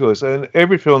bring to us, and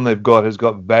every film they've got has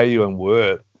got value and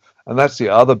worth, and that's the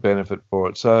other benefit for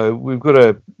it. So we've got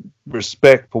to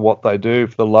respect for what they do,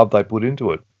 for the love they put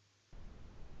into it.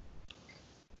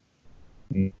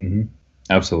 Mm-hmm.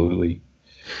 Absolutely.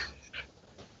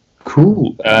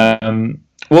 Cool.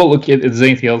 Well, look, is there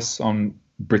anything else on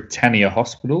Britannia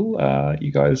Hospital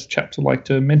you guys chaps would like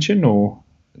to mention, or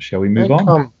shall we move on?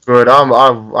 I'm good.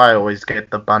 I always get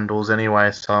the bundles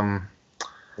anyway, so I'm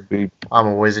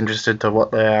always interested to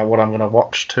what I'm going to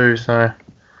watch too. So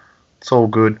it's all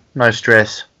good. No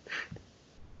stress.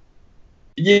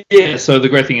 Yeah. So the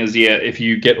great thing is, if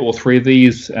you get all three of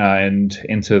these and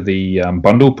enter the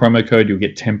bundle promo code, you'll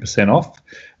get 10% off.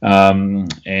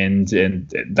 And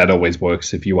that always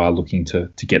works if you are looking to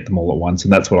get them all at once,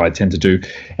 and that's what I tend to do.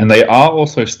 And they are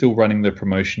also still running the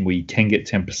promotion where you can get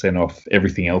 10% off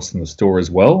everything else in the store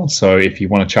as well. So if you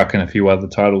want to chuck in a few other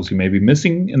titles you may be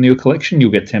missing in your collection,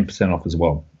 you'll get 10% off as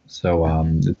well. So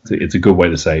it's a good way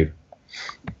to save.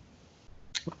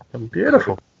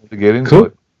 Beautiful. To get into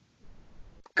it.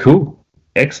 Cool.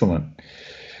 Excellent.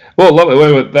 Well,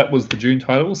 lovely. That was the June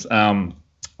titles.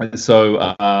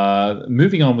 So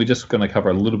moving on, we're just going to cover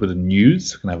a little bit of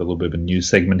news. We're going to have a little bit of a news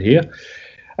segment here.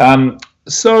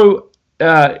 So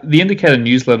the Indicator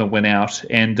newsletter went out,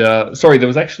 and there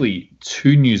was actually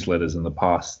 2 newsletters in the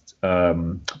past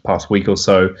week or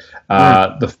so.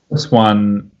 The first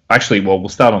one, we'll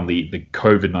start on the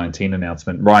COVID-19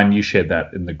 announcement. Ryan, you shared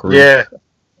that in the group. Yeah.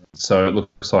 So it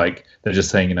looks like they're just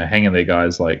saying, hang in there,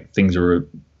 guys. Like things are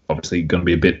obviously going to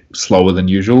be a bit slower than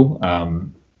usual.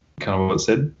 Kind of what it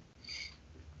said.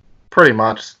 Pretty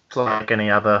much. It's like any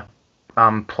other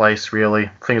place, really.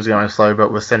 Things are going slow,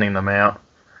 but we're sending them out.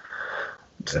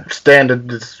 Yeah. Standard.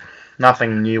 It's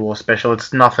nothing new or special.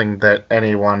 It's nothing that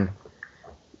anyone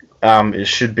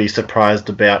should be surprised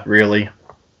about, really.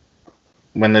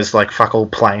 When there's like fuck all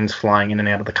planes flying in and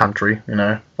out of the country,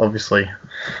 obviously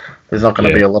there's not going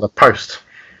to be a lot of posts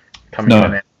coming in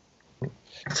and out.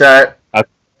 So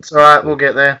it's all right. We'll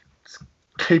get there.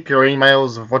 Keep your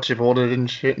emails of what you've ordered and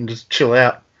shit, and just chill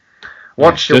out.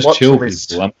 Watch chill, list.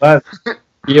 People. I'm glad.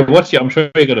 I'm sure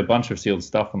you got a bunch of sealed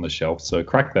stuff on the shelf, so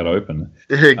crack that open.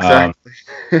 Exactly.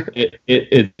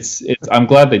 I'm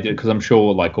glad they did, because I'm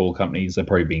sure, like all companies, they're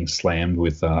probably being slammed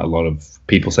with a lot of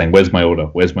people saying, "Where's my order?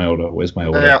 Where's my order? Where's my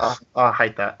order?" Yeah, I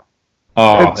hate that.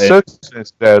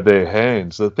 It's out of their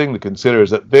hands. The thing to consider is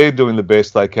that they're doing the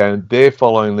best they can. They're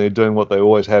doing what they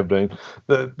always have done.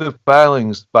 The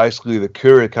failing's basically the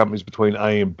courier companies between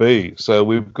A and B. So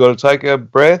we've got to take a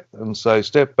breath and say,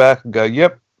 step back and go,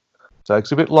 yep,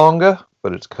 takes a bit longer,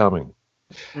 but it's coming.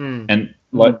 And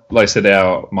like I said,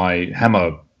 my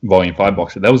Hammer Volume 5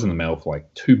 box, that was in the mail for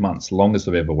like 2 months, longest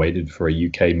I've ever waited for a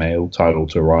UK mail title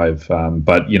to arrive.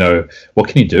 But what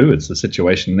can you do? It's the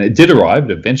situation. It did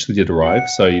arrive. It eventually did arrive.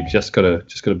 So you've just got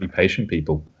to be patient,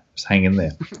 people. Just hang in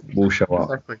there. We'll show up.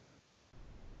 Exactly.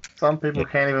 Some people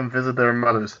can't even visit their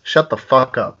mothers. Shut the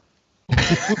fuck up.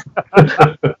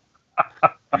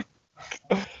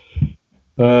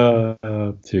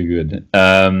 Too good.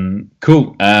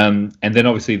 Cool. And then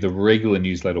obviously the regular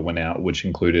newsletter went out, which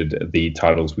included the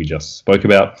titles we just spoke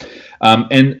about.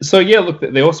 And so, look,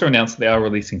 they also announced they are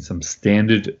releasing some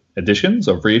standard editions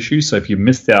of reissues. So if you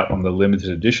missed out on the limited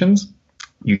editions,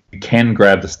 you can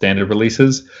grab the standard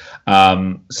releases.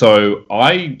 So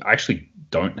I actually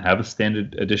don't have a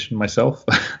standard edition myself,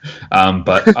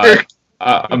 but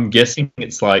I'm guessing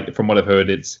it's like, from what I've heard,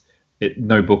 it's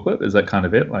no booklet. Is that kind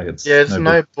of it? Like it's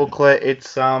no booklet.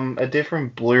 It's a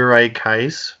different Blu-ray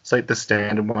case. It's like the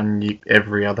standard one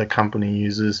every other company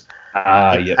uses.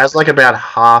 It has like about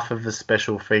half of the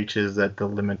special features that the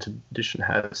limited edition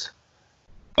has.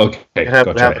 Okay,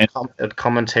 gotcha. Have a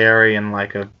commentary and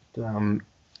like a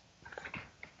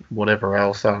whatever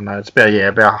else. I don't know. It's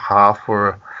about half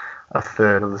or a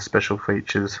third of the special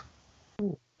features.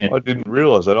 I didn't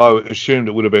realise that. I assumed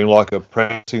it would have been like a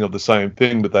pressing of the same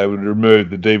thing, but they would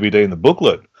remove the DVD and the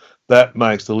booklet. That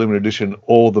makes the limited edition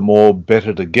all the more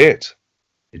better to get.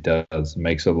 It does. It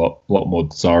makes it a lot more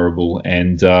desirable,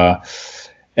 and so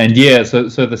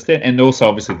the and also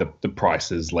obviously the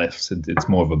price is less. It's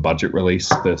more of a budget release,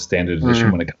 the standard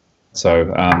edition when it comes.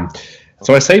 So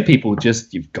So I say, people,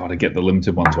 you've got to get the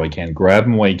limited ones while you can. Grab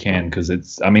them while you can, because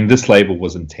this label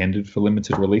was intended for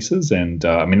limited releases, and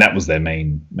that was their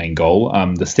main goal.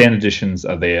 The standard editions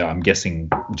are there, I'm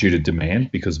guessing, due to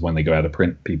demand, because when they go out of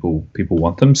print, people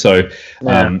want them. So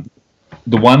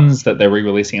the ones that they're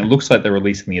re-releasing, it looks like they're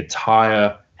releasing the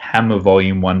entire Hammer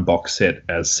Volume 1 box set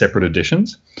as separate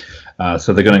editions.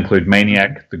 So they're going to include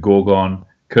Maniac, The Gorgon,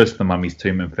 Curse of the Mummy's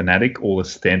Tomb, and Fanatic, all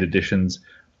as standard editions.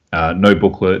 No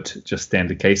booklet, just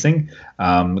standard casing.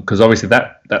 Because obviously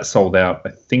that sold out, I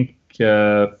think,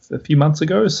 a few months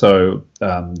ago. So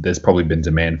there's probably been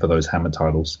demand for those Hammer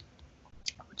titles,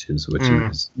 which is.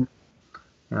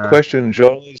 Question,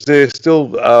 John: is there still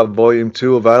Volume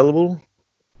 2 available?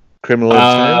 Criminal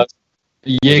Intent?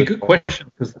 Yeah, good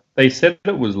question, because they said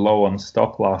it was low on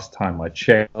stock last time I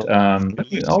checked. Don't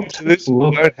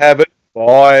have it.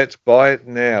 Buy it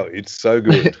now. It's so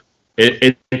good.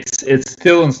 It's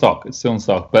still in stock. It's still in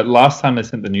stock. But last time they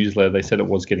sent the newsletter, they said it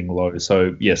was getting low.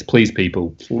 So yes, please,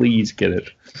 people, please get it.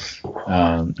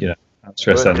 Can't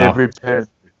stress that enough.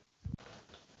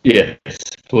 Yes,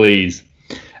 please.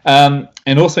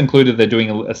 And also included, they're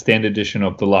doing a standard edition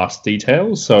of The Last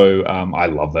Details. So I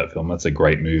love that film. That's a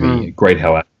great movie, great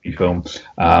Hell Out of Me film.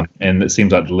 And it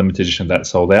seems like the limited edition of that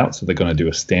sold out. So they're going to do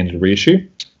a standard reissue,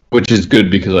 which is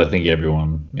good because I think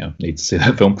everyone needs to see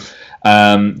that film.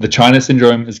 The China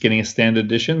Syndrome is getting a standard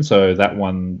edition. So that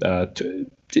one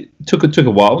took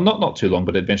a while, not too long,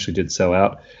 but eventually did sell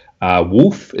out.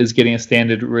 Wolf is getting a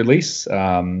standard release.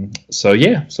 So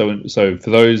for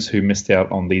those who missed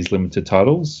out on these limited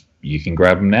titles, you can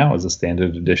grab them now as a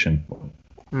standard edition.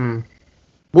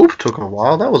 Wolf took a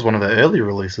while. That was one of the early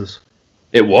releases.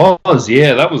 It was,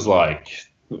 yeah. That was like...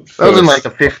 That was in like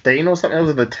a 15 or something. That was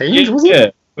in the teens, wasn't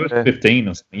it? Yeah, first 15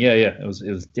 or something. Yeah. It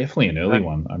was definitely an early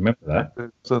one. I remember that.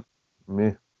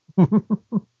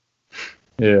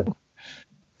 Yeah.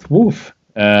 Wolf.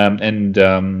 I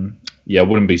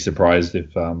wouldn't be surprised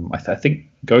if I think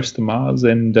Ghost of Mars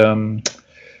and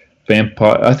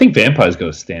Vampire. I think Vampire's got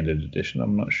a standard edition.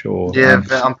 I'm not sure. Yeah,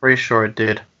 I'm pretty sure it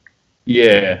did.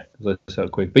 Yeah, that's so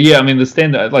quick. But yeah, I mean, the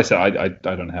standard, like I said, I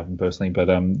don't have them personally, but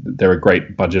they're a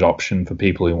great budget option for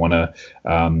people who want to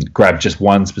grab just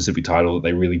one specific title that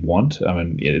they really want. I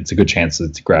mean, it's a good chance to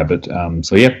grab it.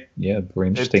 So yeah, very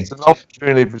interesting. It's an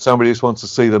opportunity for somebody who just wants to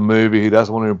see the movie, who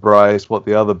doesn't want to embrace what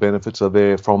the other benefits are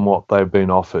there from what they've been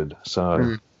offered.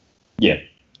 So yeah,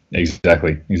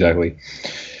 exactly.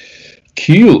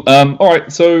 Cool. All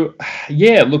right. So,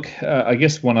 yeah, look, I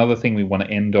guess one other thing we want to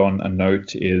end on a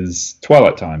note is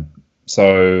Twilight Time.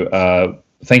 So,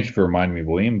 thank you for reminding me,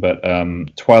 William, but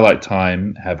Twilight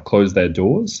Time have closed their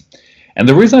doors. And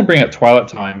the reason I bring up Twilight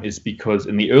Time is because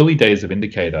in the early days of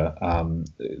Indicator,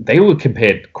 they were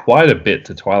compared quite a bit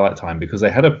to Twilight Time because they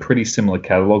had a pretty similar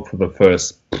catalog for the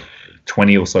first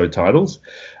 20 or so titles.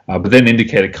 But then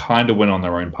Indicator kind of went on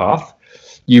their own path.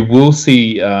 You will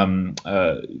see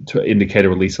Indicator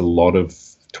release a lot of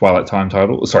Twilight Time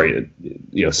titles.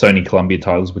 Sony Columbia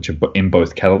titles, which are in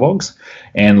both catalogs.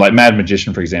 And like Mad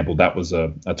Magician, for example, that was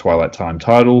a Twilight Time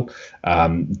title.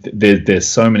 There's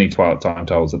so many Twilight Time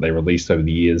titles that they released over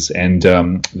the years, and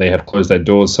they have closed their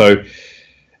doors. So,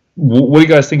 what do you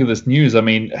guys think of this news? I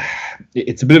mean,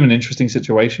 it's a bit of an interesting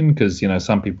situation because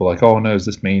some people are like, oh no, does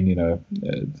this mean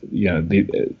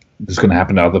this is going to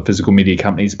happen to other physical media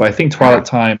companies? But I think Twilight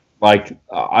Time,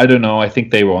 I don't know. I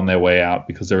think they were on their way out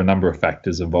because there are a number of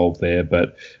factors involved there.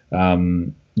 But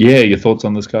your thoughts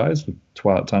on this, guys? With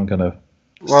Twilight Time kind of.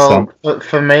 Well,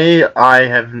 for me,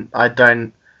 I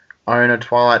don't own a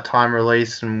Twilight Time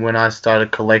release, and when I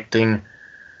started collecting,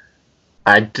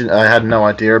 I had no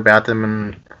idea about them,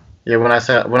 and yeah, when I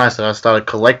said I started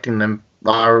collecting them,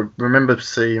 I remember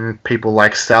seeing people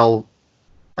sell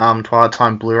Twilight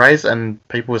Time Blu-rays, and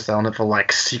people were selling it for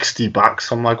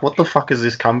 $60. I'm like, what the fuck is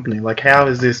this company? How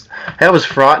is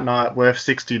Fright Night worth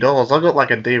 $60? I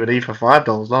got a DVD for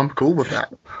 $5. I'm cool with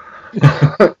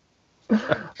that.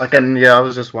 I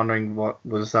was just wondering what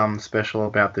was special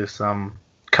about this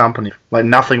company.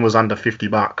 Nothing was under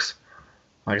 $50,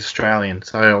 Australian.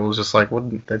 So I was just like,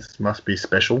 what? This must be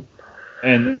special.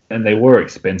 And they were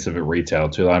expensive at retail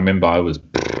too. I remember I was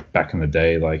back in the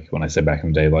day, when I say back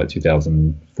in the day,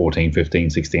 2014, 15,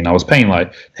 16, I was paying they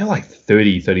were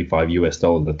 $30,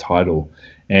 $35 a title,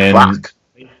 and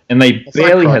they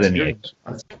barely had any.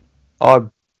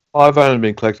 I've only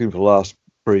been collecting for the last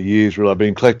 3 years. Really, I've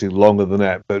been collecting longer than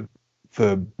that, but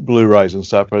for Blu-rays and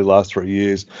stuff, for the last 3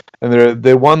 years. And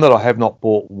they're one that I have not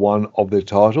bought one of their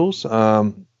titles.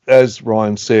 As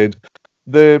Ryan said,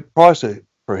 the price are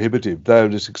prohibitive. They're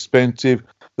just expensive.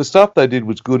 the stuff they did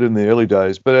was good in the early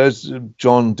days, but as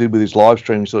John did with his live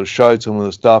stream, he sort of showed some of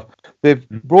the stuff. They've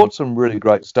brought some really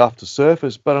great stuff to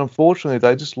surface, but unfortunately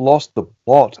they just lost the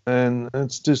plot, and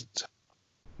it's just,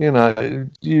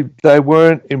 they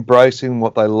weren't embracing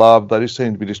what they loved. They just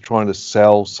seemed to be just trying to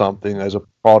sell something as a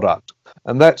product.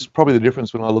 And that's probably the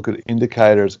difference when I look at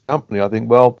Indicator as a company. I think,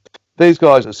 well, these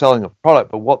guys are selling a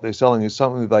product, but what they're selling is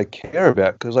something that they care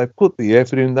about because they put the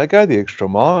effort in, they go the extra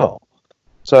mile.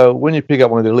 So when you pick up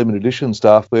one of their limited edition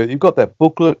stuff, you've got that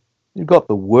booklet, you've got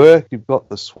the work, you've got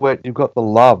the sweat, you've got the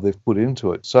love they've put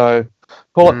into it. So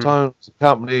Twilight Tone's a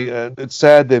company, it's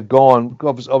sad they've gone.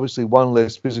 Obviously, one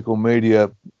less physical media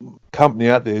company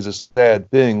out there is a sad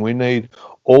thing. We need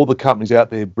all the companies out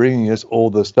there bringing us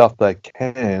all the stuff they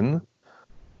can.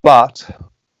 But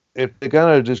if they're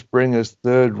going to just bring us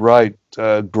third-rate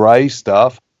grey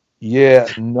stuff,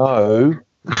 no.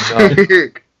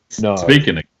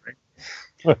 Speaking of grey.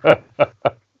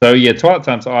 So yeah, Twilight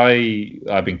Times.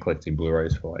 I've been collecting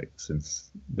Blu-rays for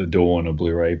since the dawn of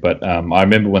Blu-ray. But I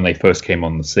remember when they first came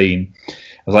on the scene, I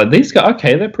was like, these guys,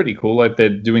 okay, they're pretty cool. Like they're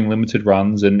doing limited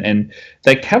runs, and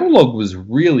their catalog was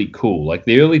really cool. Like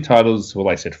the early titles were,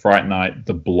 like I said, Fright Night,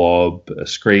 The Blob,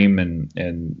 Scream,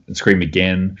 and Scream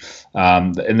Again,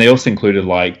 and they also included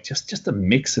like just a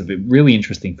mix of really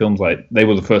interesting films. Like they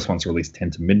were the first ones to release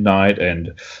 10 to Midnight,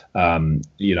 and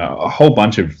a whole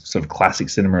bunch of sort of classic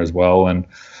cinema as well. And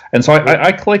so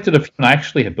I collected a few, and I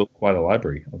actually have built quite a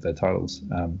library of their titles.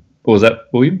 What was that,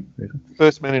 William?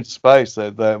 First Man in Space. They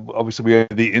obviously, we had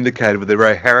the Indicator with the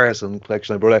Ray Harrison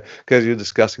collection they brought out, because you're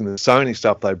discussing the Sony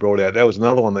stuff they brought out. That was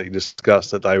another one that you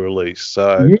discussed that they released.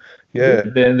 So, yeah.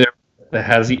 The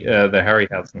Harry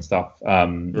Harrison stuff.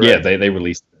 Right. Yeah, they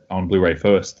released it on Blu-ray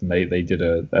first, and they did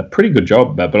a pretty good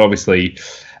job. But obviously...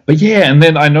 But yeah, and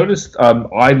then I noticed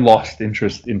I lost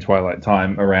interest in Twilight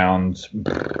Time around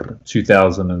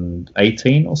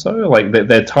 2018 or so. Like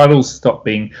their titles stopped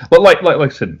being, but like I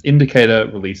said, Indicator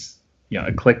released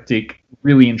eclectic,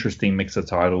 really interesting mix of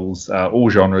titles,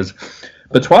 all genres.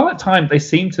 But Twilight Time, they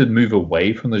seem to move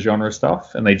away from the genre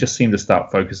stuff, and they just seem to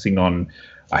start focusing on,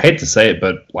 I hate to say it,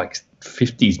 but like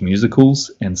 50s musicals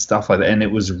and stuff like that. And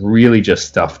it was really just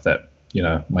stuff that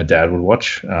my dad would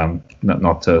watch.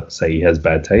 Not to say he has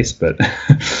bad taste, but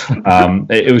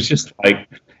it was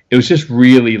just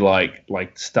really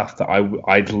like stuff that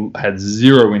I had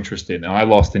zero interest in, and I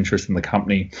lost interest in the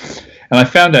company. And I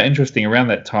found out interesting around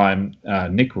that time,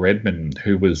 Nick Redman,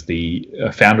 who was the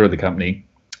founder of the company,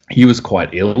 he was quite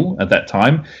ill at that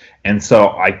time, and so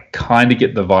I kind of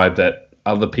get the vibe that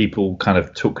other people kind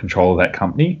of took control of that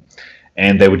company,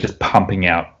 and they were just pumping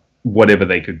out whatever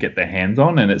they could get their hands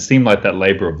on. And it seemed like that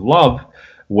labor of love,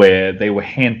 where they were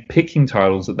hand-picking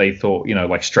titles that they thought,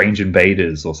 like Strange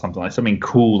Invaders or something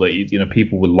cool that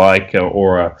people would like,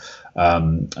 or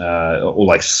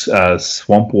like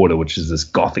Swamp Water, which is this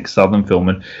gothic southern film,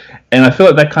 and I feel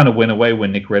like that kind of went away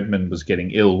when Nick Redman was getting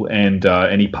ill, and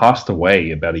he passed away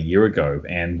about a year ago.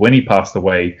 And when he passed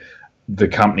away, the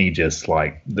company just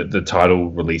like the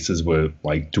title releases were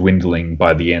like dwindling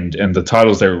by the end, and the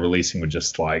titles they were releasing were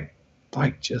just like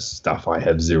just stuff I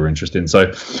have zero interest in.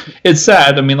 So it's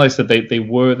sad. I mean, like I said,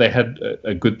 they had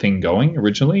a good thing going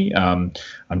originally. I'm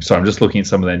just looking at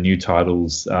some of their new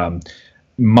titles.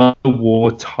 Mother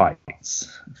War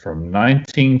Tights from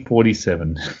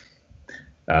 1947.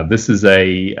 This is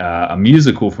a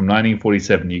musical from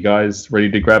 1947. You guys ready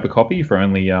to grab a copy for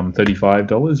only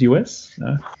 $35 US?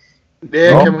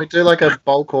 Yeah, can we do like a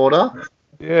bulk order?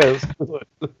 Yeah, let's do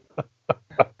it.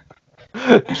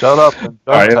 Shut up and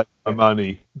don't take my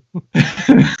money.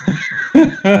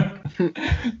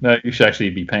 No, you should actually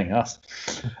be paying us.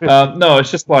 No, it's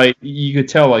just like you could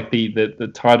tell, like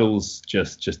the titles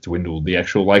just dwindled. The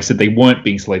actual, like I said, they weren't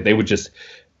being selected. They were just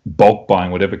bulk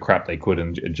buying whatever crap they could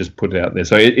and just put it out there.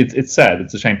 So it's sad.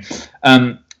 It's a shame.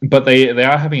 But they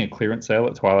are having a clearance sale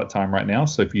at Twilight Time right now.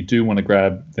 So if you do want to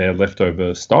grab their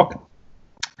leftover stock,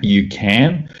 you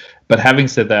can. But having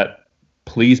said that,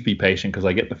 please be patient, because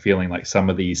I get the feeling like some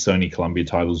of these Sony Columbia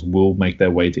titles will make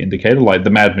their way to Indicator. Like The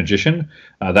Mad Magician,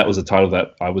 that was a title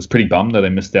that I was pretty bummed that I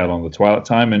missed out on the Twilight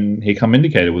Time, and here come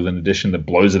Indicator with an edition that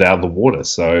blows it out of the water.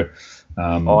 So,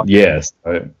 yes.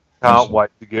 Can't wait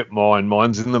to get mine.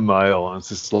 Mine's in the mail, and it's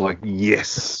just like,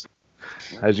 yes.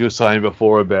 As you were saying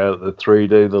before about the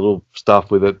 3D little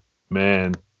stuff with it,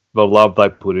 man, the love they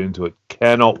put into it.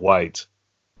 Cannot wait.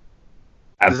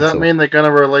 Does that mean they're going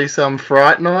to release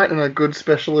Fright Night in a good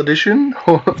special edition?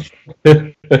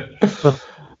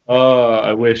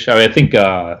 I wish. I think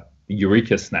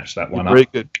Eureka snatched that one up.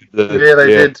 Yeah, they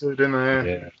did too, didn't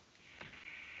they?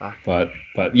 Yeah. But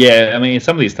yeah, I mean,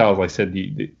 some of these titles, like I said,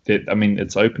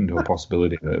 it's open to a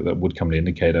possibility that would come to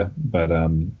Indicator. But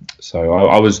so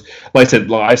I was, like I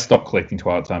said, I stopped collecting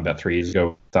Twilight Time about 3 years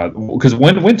ago because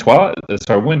when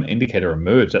Indicator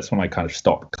emerged, that's when I kind of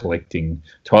stopped collecting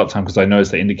Twilight Time because I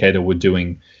noticed that Indicator were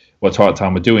doing what Twilight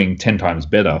Time were doing 10 times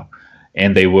better.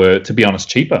 And they were, to be honest,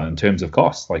 cheaper in terms of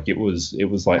cost. Like it was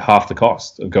like half the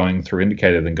cost of going through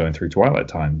Indicator than going through Twilight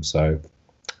Time. So,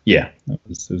 yeah, it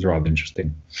was rather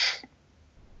interesting.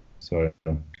 So,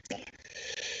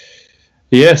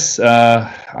 yes,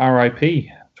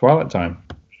 R.I.P. Twilight Time.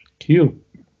 Cool.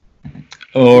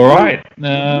 All right.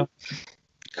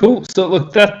 Cool. So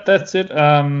look, that's it.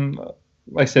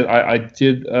 Like I said, I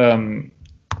did.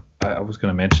 I was going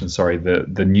to mention, sorry,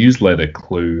 the newsletter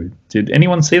clue. Did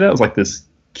anyone see that? It was like this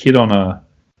kid on a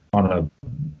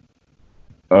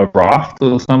raft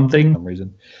or something for some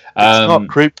reason. It's not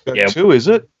Creepshow 2, is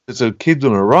it? It's a kid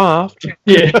on a raft.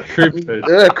 Yeah, Creepshow.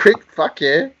 Yeah, fuck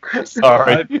yeah.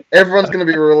 Sorry. Everyone's going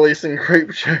to be releasing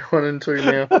Creepshow 1 and 2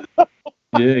 now.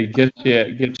 Yeah,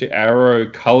 get your Arrow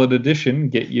coloured edition,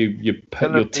 get your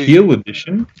teal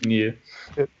edition. Yeah.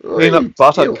 Peanut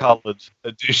butter coloured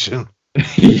edition.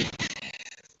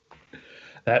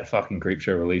 That fucking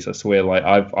Creepshow release, I swear, like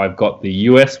I've got the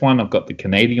US one, I've got the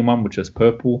Canadian one, which is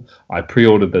purple. I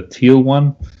pre-ordered the teal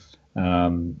one,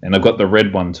 and I've got the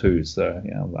red one too. So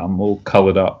yeah, I'm all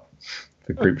coloured up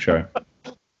for Creepshow.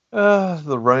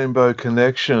 The Rainbow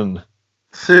Connection.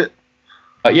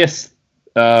 Yes.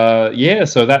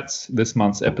 So that's this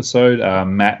month's episode.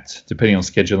 Matt, depending on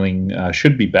scheduling,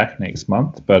 should be back next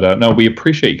month. But no, we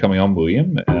appreciate you coming on,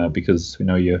 William, because we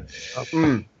know you're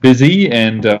busy,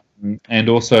 and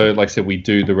also, like I said, we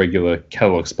do the regular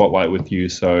catalog spotlight with you.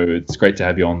 So it's great to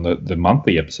have you on the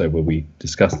monthly episode where we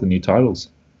discuss the new titles.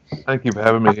 Thank you for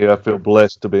having me here. I feel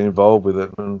blessed to be involved with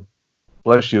it, and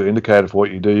bless you, Indicator, for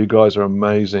what you do. You guys are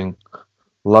amazing.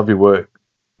 Love your work.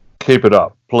 Keep it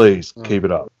up, please. Keep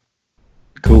it up.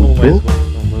 Cool. Always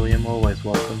welcome, William. Always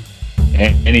welcome.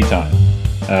 Anytime.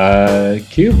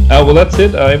 Cool. Well, that's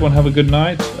it. Everyone have a good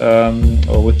night.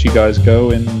 I'll let you guys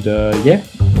go, and yeah,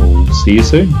 we'll see you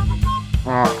soon.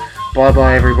 Alright.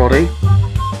 Bye-bye, everybody.